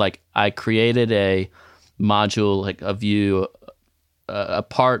based, like I created a module, like a view, a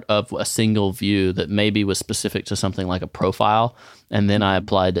part of a single view that maybe was specific to something like a profile, and then I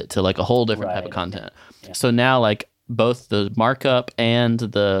applied it to like a whole different type of content. Yeah. So now like both the markup and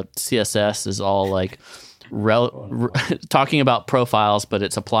the CSS is all like talking about profiles, but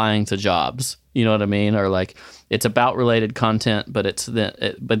it's applying to jobs. You know what I mean? Or like it's about related content, but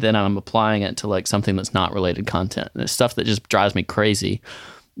but then I'm applying it to like something that's not related content. And it's stuff that just drives me crazy.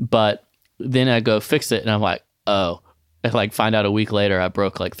 But then I go fix it, and I'm like, oh. I like find out a week later I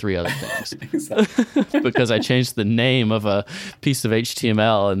broke like 3 other things because I changed the name of a piece of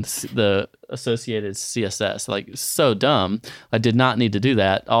HTML and the associated CSS. Like so dumb. I did not need to do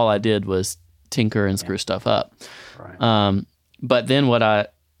that. All I did was tinker and screw stuff up. Right. But then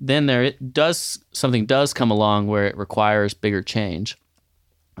something does come along where it requires bigger change.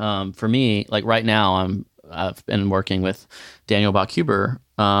 For me, like right now I've been working with Daniel Bachhuber,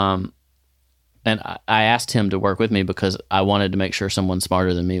 and I asked him to work with me because I wanted to make sure someone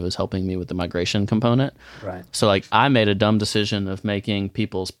smarter than me was helping me with the migration component. Right. So like I made a dumb decision of making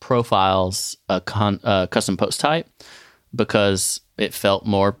people's profiles a custom post type because it felt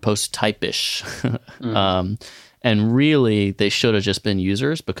more post type-ish. And really they should have just been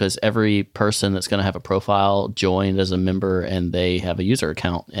users because every person that's going to have a profile joined as a member and they have a user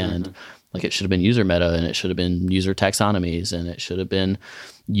account. And like it should have been user meta, and it should have been user taxonomies, and it should have been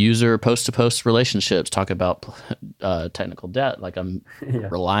user post-to-post relationships. Talk about technical debt. Like I'm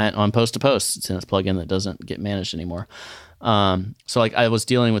reliant on post-to-post. It's in this plugin that doesn't get managed anymore. So like I was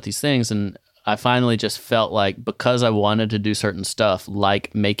dealing with these things, and I finally just felt like because I wanted to do certain stuff,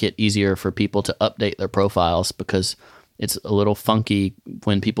 like make it easier for people to update their profiles, because it's a little funky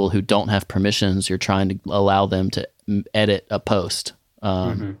when people who don't have permissions, you're trying to allow them to edit a post.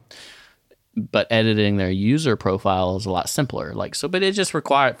 But editing their user profile is a lot simpler. Like so, but it just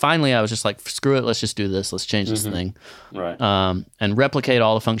required. Finally, I was just like, screw it, let's just do this. Let's change this thing, right? And replicate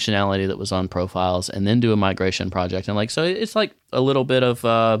all the functionality that was on profiles, and then do a migration project. And like so, it's like a little bit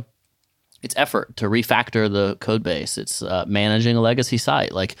of it's effort to refactor the code base. It's managing a legacy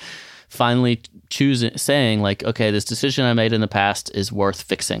site. Like finally saying like, okay, this decision I made in the past is worth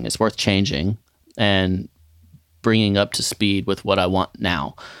fixing. It's worth changing and bringing up to speed with what I want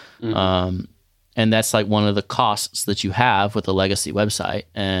now. And that's like one of the costs that you have with a legacy website.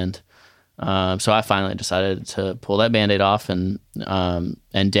 And so I finally decided to pull that Band-Aid off, and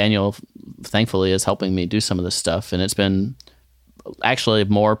Daniel, thankfully, is helping me do some of this stuff. And it's been actually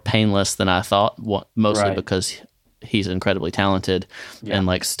more painless than I thought, mostly because he's incredibly talented, and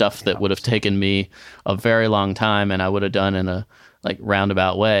like stuff that would have taken me a very long time and I would have done in a like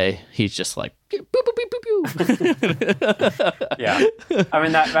roundabout way, he's just like pew, pew, pew, pew, pew. Yeah, I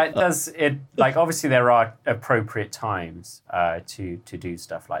mean that does it. Like obviously there are appropriate times to do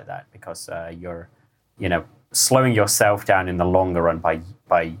stuff like that, because you're slowing yourself down in the longer run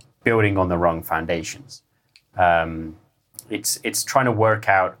by building on the wrong foundations. It's trying to work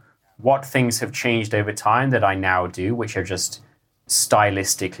out what things have changed over time that I now do, which are just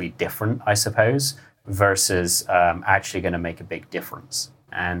stylistically different, I suppose, versus actually going to make a big difference.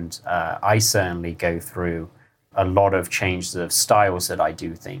 And I certainly go through a lot of changes of styles that I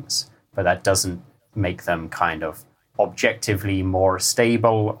do things, but that doesn't make them kind of objectively more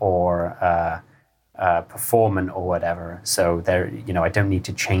stable or performant or whatever. So there, I don't need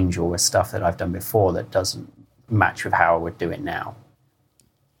to change all the stuff that I've done before that doesn't match with how I would do it now.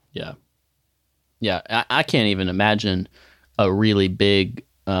 Yeah. Yeah. I can't even imagine a really big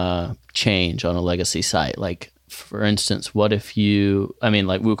change on a legacy site. Like, for instance, what if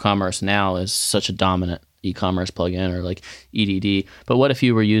like WooCommerce now is such a dominant e-commerce plugin, or like EDD, but what if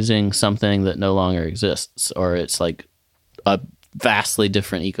you were using something that no longer exists, or it's like a vastly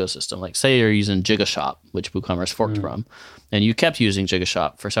different ecosystem? Like say you're using Gigashop, which WooCommerce forked from, and you kept using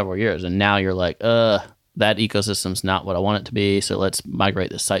Gigashop for several years, and now you're like, that ecosystem's not what I want it to be, so let's migrate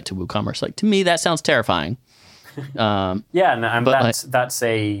this site to WooCommerce. Like, to me, that sounds terrifying. And that's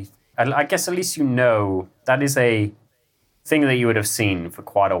I guess at least that is a thing that you would have seen for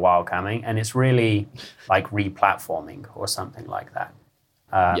quite a while coming, and it's really like re-platforming or something like that.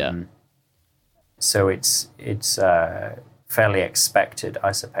 So it's fairly expected,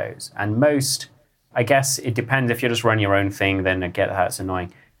 I suppose. And I guess it depends. If you're just running your own thing, then I get how it's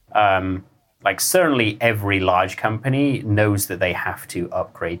annoying. Like certainly every large company knows that they have to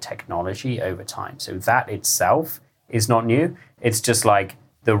upgrade technology over time. So that itself is not new. It's just like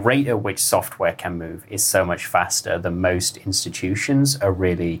the rate at which software can move is so much faster than most institutions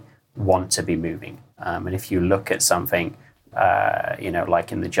really want to be moving. And if you look at something,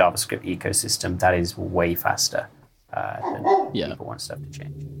 like in the JavaScript ecosystem, that is way faster than people want stuff to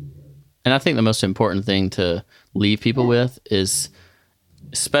change. And I think the most important thing to leave people with is,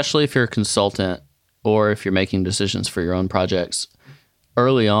 especially if you're a consultant or if you're making decisions for your own projects,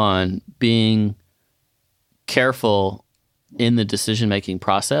 early on, being careful in the decision-making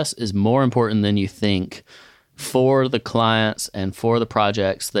process is more important than you think for the clients and for the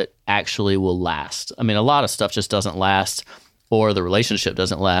projects that actually will last. I mean, a lot of stuff just doesn't last, or the relationship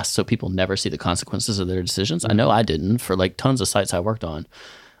doesn't last, so people never see the consequences of their decisions. I know I didn't for like tons of sites I worked on.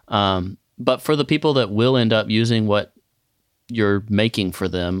 But for the people that will end up using what you're making for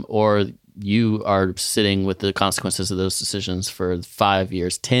them, or you are sitting with the consequences of those decisions for 5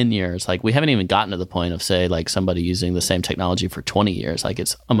 years, 10 years. Like, we haven't even gotten to the point of, say, like somebody using the same technology for 20 years. Like,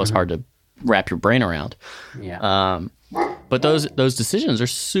 it's almost hard to wrap your brain around. Yeah. But those decisions are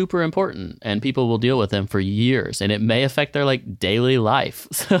super important, and people will deal with them for years, and it may affect their like daily life.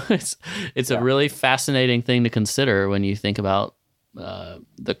 So it's a really fascinating thing to consider when you think about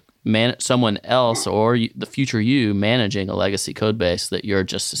someone else or the future you managing a legacy code base that you're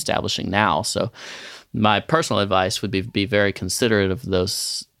just establishing now. So my personal advice would be very considerate of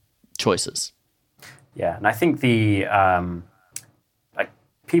those choices. Yeah, and I think the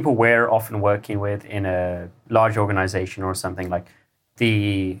people we're often working with in a large organization or something, like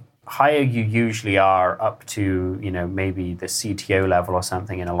the higher you usually are up to, maybe the CTO level or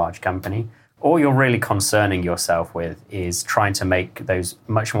something in a large company, all you're really concerning yourself with is trying to make those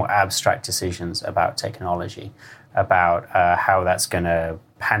much more abstract decisions about technology, about how that's going to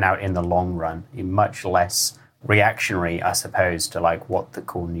pan out in the long run, much less reactionary, I suppose, to like what the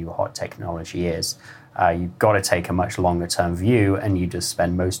cool new hot technology is. You've got to take a much longer term view, and you just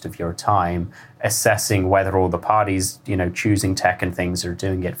spend most of your time assessing whether all the parties, choosing tech and things are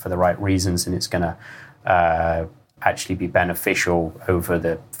doing it for the right reasons, and it's going to actually be beneficial over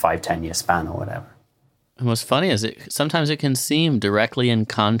the 5-10 year span or whatever. And what's funny is sometimes it can seem directly in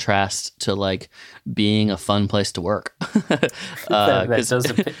contrast to like being a fun place to work.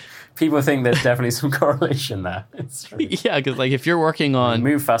 People think there's definitely some correlation there. It's true. Yeah, because like if you're working on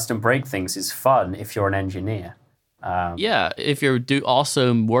move fast and break things is fun if you're an engineer. Yeah, if you're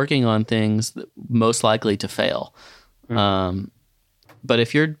also working on things that most likely to fail. But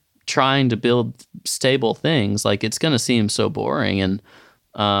if you're trying to build stable things, like it's going to seem so boring, and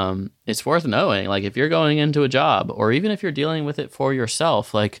it's worth knowing. Like if you're going into a job, or even if you're dealing with it for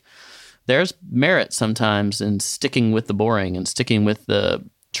yourself, like there's merit sometimes in sticking with the boring and sticking with the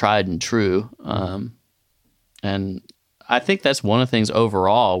tried and true. And I think that's one of the things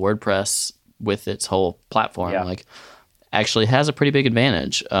overall WordPress with its whole platform, like actually has a pretty big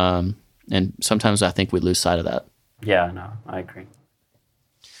advantage. And sometimes I think we lose sight of that. Yeah, no, I agree.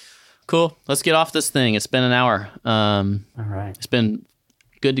 Cool. Let's get off this thing. It's been an hour. All right. It's been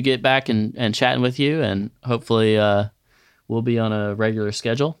good to get back and chatting with you, and hopefully we'll be on a regular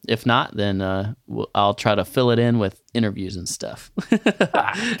schedule. If not, then I'll try to fill it in with interviews and stuff.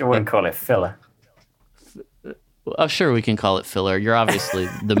 I wouldn't call it filler. Oh, sure, we can call it filler. You're obviously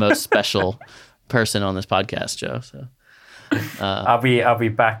the most special person on this podcast, Joe. So I'll be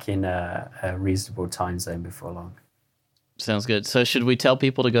back in a reasonable time zone before long. Sounds good. So should we tell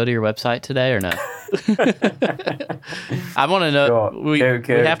people to go to your website today or no? I want to know. Sure. We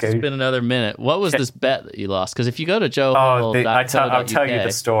have to spend another minute. What was this bet that you lost? Because if you go to I'll tell you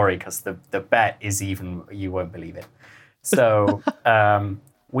the story, because the bet is even, you won't believe it. So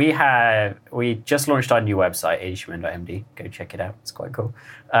we just launched our new website, ahuman.md. Go check it out. It's quite cool.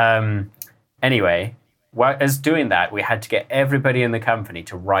 Anyway, as doing that, we had to get everybody in the company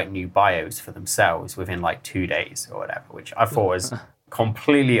to write new bios for themselves within like 2 days or whatever, which I thought was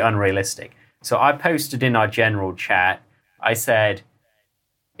completely unrealistic. So I posted in our general chat, I said,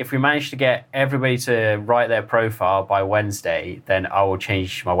 if we manage to get everybody to write their profile by Wednesday, then I will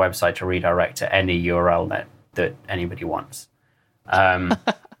change my website to redirect to any URL that anybody wants.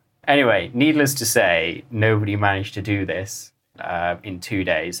 Anyway, needless to say, nobody managed to do this in 2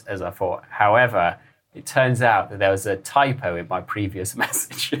 days, as I thought. However, it turns out that there was a typo in my previous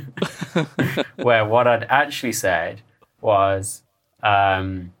message where what I'd actually said was,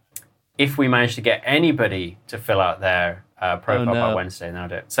 if we manage to get anybody to fill out their profile by Wednesday, then I'll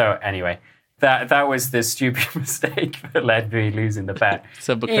do it. So anyway, that was the stupid mistake that led me losing the bet.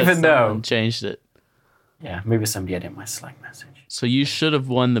 So because someone changed it. Yeah, maybe somebody edited my Slack message. So you should have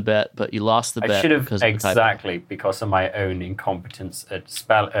won the bet, but you lost the bet. I should have, exactly, because of my own incompetence at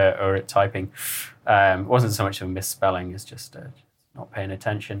or at typing. It wasn't so much of a misspelling, it's just not paying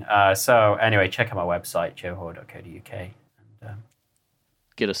attention. So anyway, check out my website, joehor.co.uk, and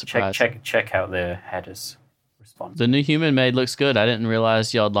get a surprise. Check out the headers response. The new Human Made looks good. I didn't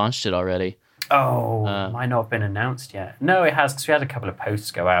realize y'all launched it already. Oh, might not have been announced yet. No, it has, because we had a couple of posts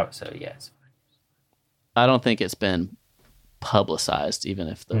go out, so yes. I don't think it's been publicized, even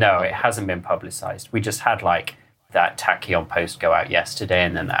if No, it hasn't been publicized. We just had like that Tachyon post go out yesterday,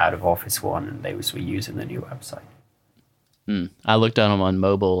 and then the out of office one, and they were using the new website. I looked at them on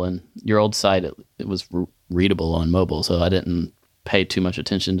mobile, and your old site, it was readable on mobile, so I didn't pay too much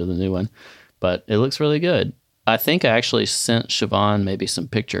attention to the new one, but it looks really good. I think I actually sent Siobhan maybe some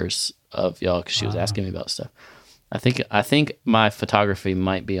pictures of y'all, because she was asking me about stuff. I think my photography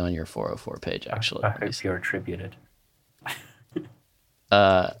might be on your 404 page, actually. I hope you're attributed.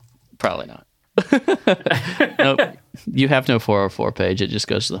 Probably not. Nope. You have no 404 page. It just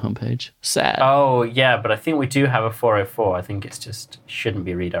goes to the homepage. Sad. Oh, yeah, but I think we do have a 404. I think it's just shouldn't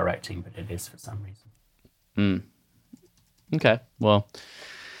be redirecting, but it is for some reason. Okay. Well,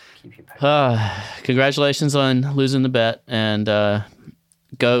 keep you posted. Congratulations on losing the bet. And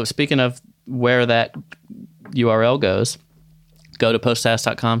speaking of where that URL goes, go to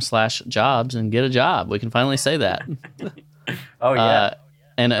poststatus.com/jobs and get a job. We can finally say that. Oh, yeah.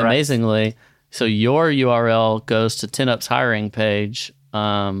 And correct. Amazingly, so your URL goes to 10up's hiring page,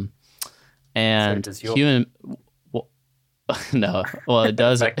 and so does yours. Human. No, well, it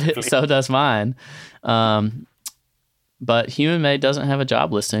does. So does mine. But Human Made doesn't have a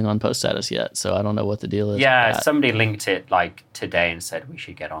job listing on Post Status yet, so I don't know what the deal is. Yeah, somebody linked it like today and said we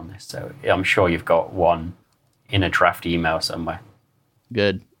should get on this. So I'm sure you've got one in a draft email somewhere.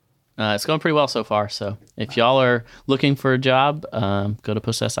 Good. It's going pretty well so far. So if y'all are looking for a job, go to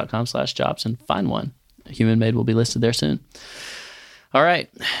poststatus.com/jobs and find one. Human Made will be listed there soon. All right.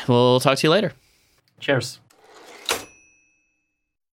 We'll talk to you later. Cheers.